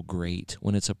also great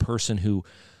when it's a person who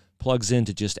plugs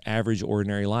into just average,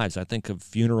 ordinary lives. I think of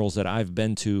funerals that I've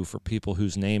been to for people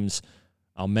whose names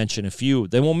I'll mention a few.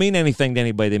 They won't mean anything to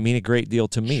anybody. They mean a great deal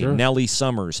to me. Sure. Nellie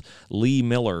Summers, Lee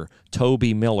Miller,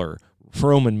 Toby Miller,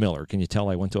 Froman Miller. Can you tell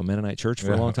I went to a Mennonite church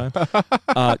for a long time?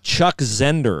 Chuck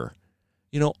Zender.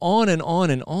 On and on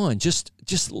and on.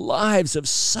 Just lives of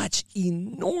such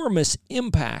enormous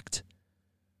impact,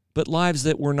 but lives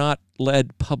that were not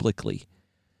led publicly.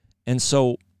 And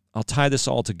so I'll tie this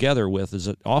all together with, as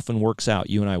it often works out,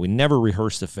 you and I, we never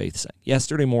rehearse the faith.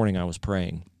 Yesterday morning I was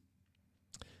praying,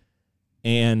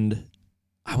 and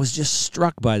I was just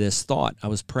struck by this thought. I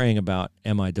was praying about,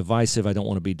 am I divisive? I don't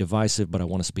want to be divisive, but I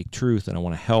want to speak truth, and I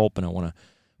want to help, and I was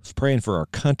praying for our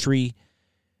country.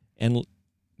 And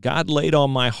God laid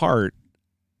on my heart,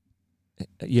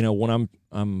 when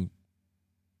I'm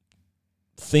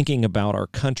thinking about our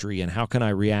country and how can I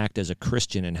react as a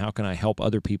Christian and how can I help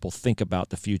other people think about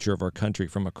the future of our country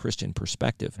from a Christian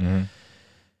perspective. Mm-hmm.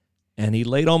 And he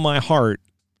laid on my heart,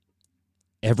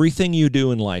 everything you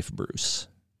do in life, Bruce,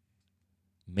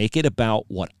 make it about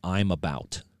what I'm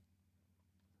about.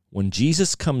 When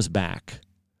Jesus comes back,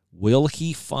 will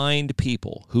he find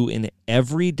people who in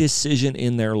every decision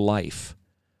in their life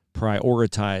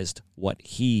prioritized what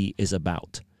he is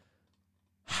about?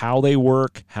 How they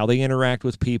work, how they interact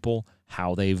with people,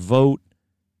 how they vote,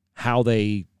 how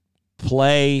they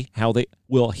play,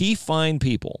 will he find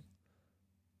people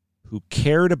who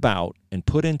cared about and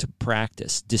put into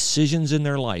practice decisions in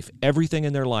their life, everything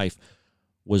in their life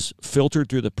was filtered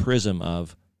through the prism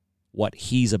of what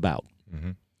he's about.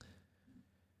 Mm-hmm.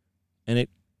 And it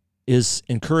is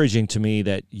encouraging to me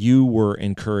that you were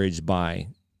encouraged by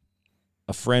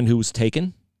a friend who was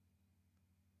taken,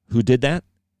 who did that,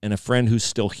 and a friend who's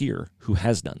still here who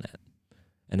has done that.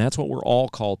 And that's what we're all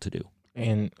called to do.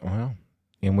 And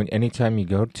anytime you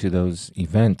go to those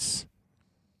events,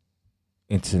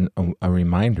 it's a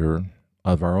reminder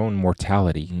of our own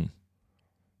mortality,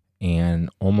 and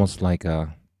almost like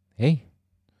hey,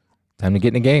 time to get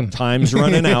in the game. Time's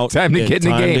running out. Time to get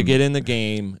in the game. Time to get in the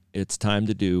game. It's time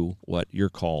to do what you're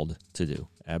called to do.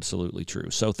 Absolutely true.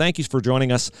 So thank you for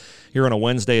joining us here on a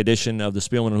Wednesday edition of the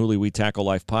Spielman and Hooley We Tackle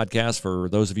Life podcast. For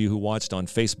those of you who watched on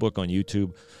Facebook, on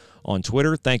YouTube, on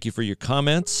Twitter, thank you for your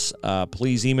comments.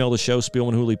 Please email the show,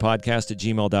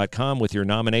 spielmanhooleypodcast@gmail.com, with your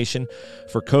nomination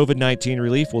for COVID-19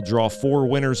 relief. We'll draw 4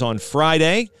 winners on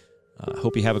Friday.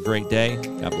 Hope you have a great day.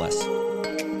 God bless.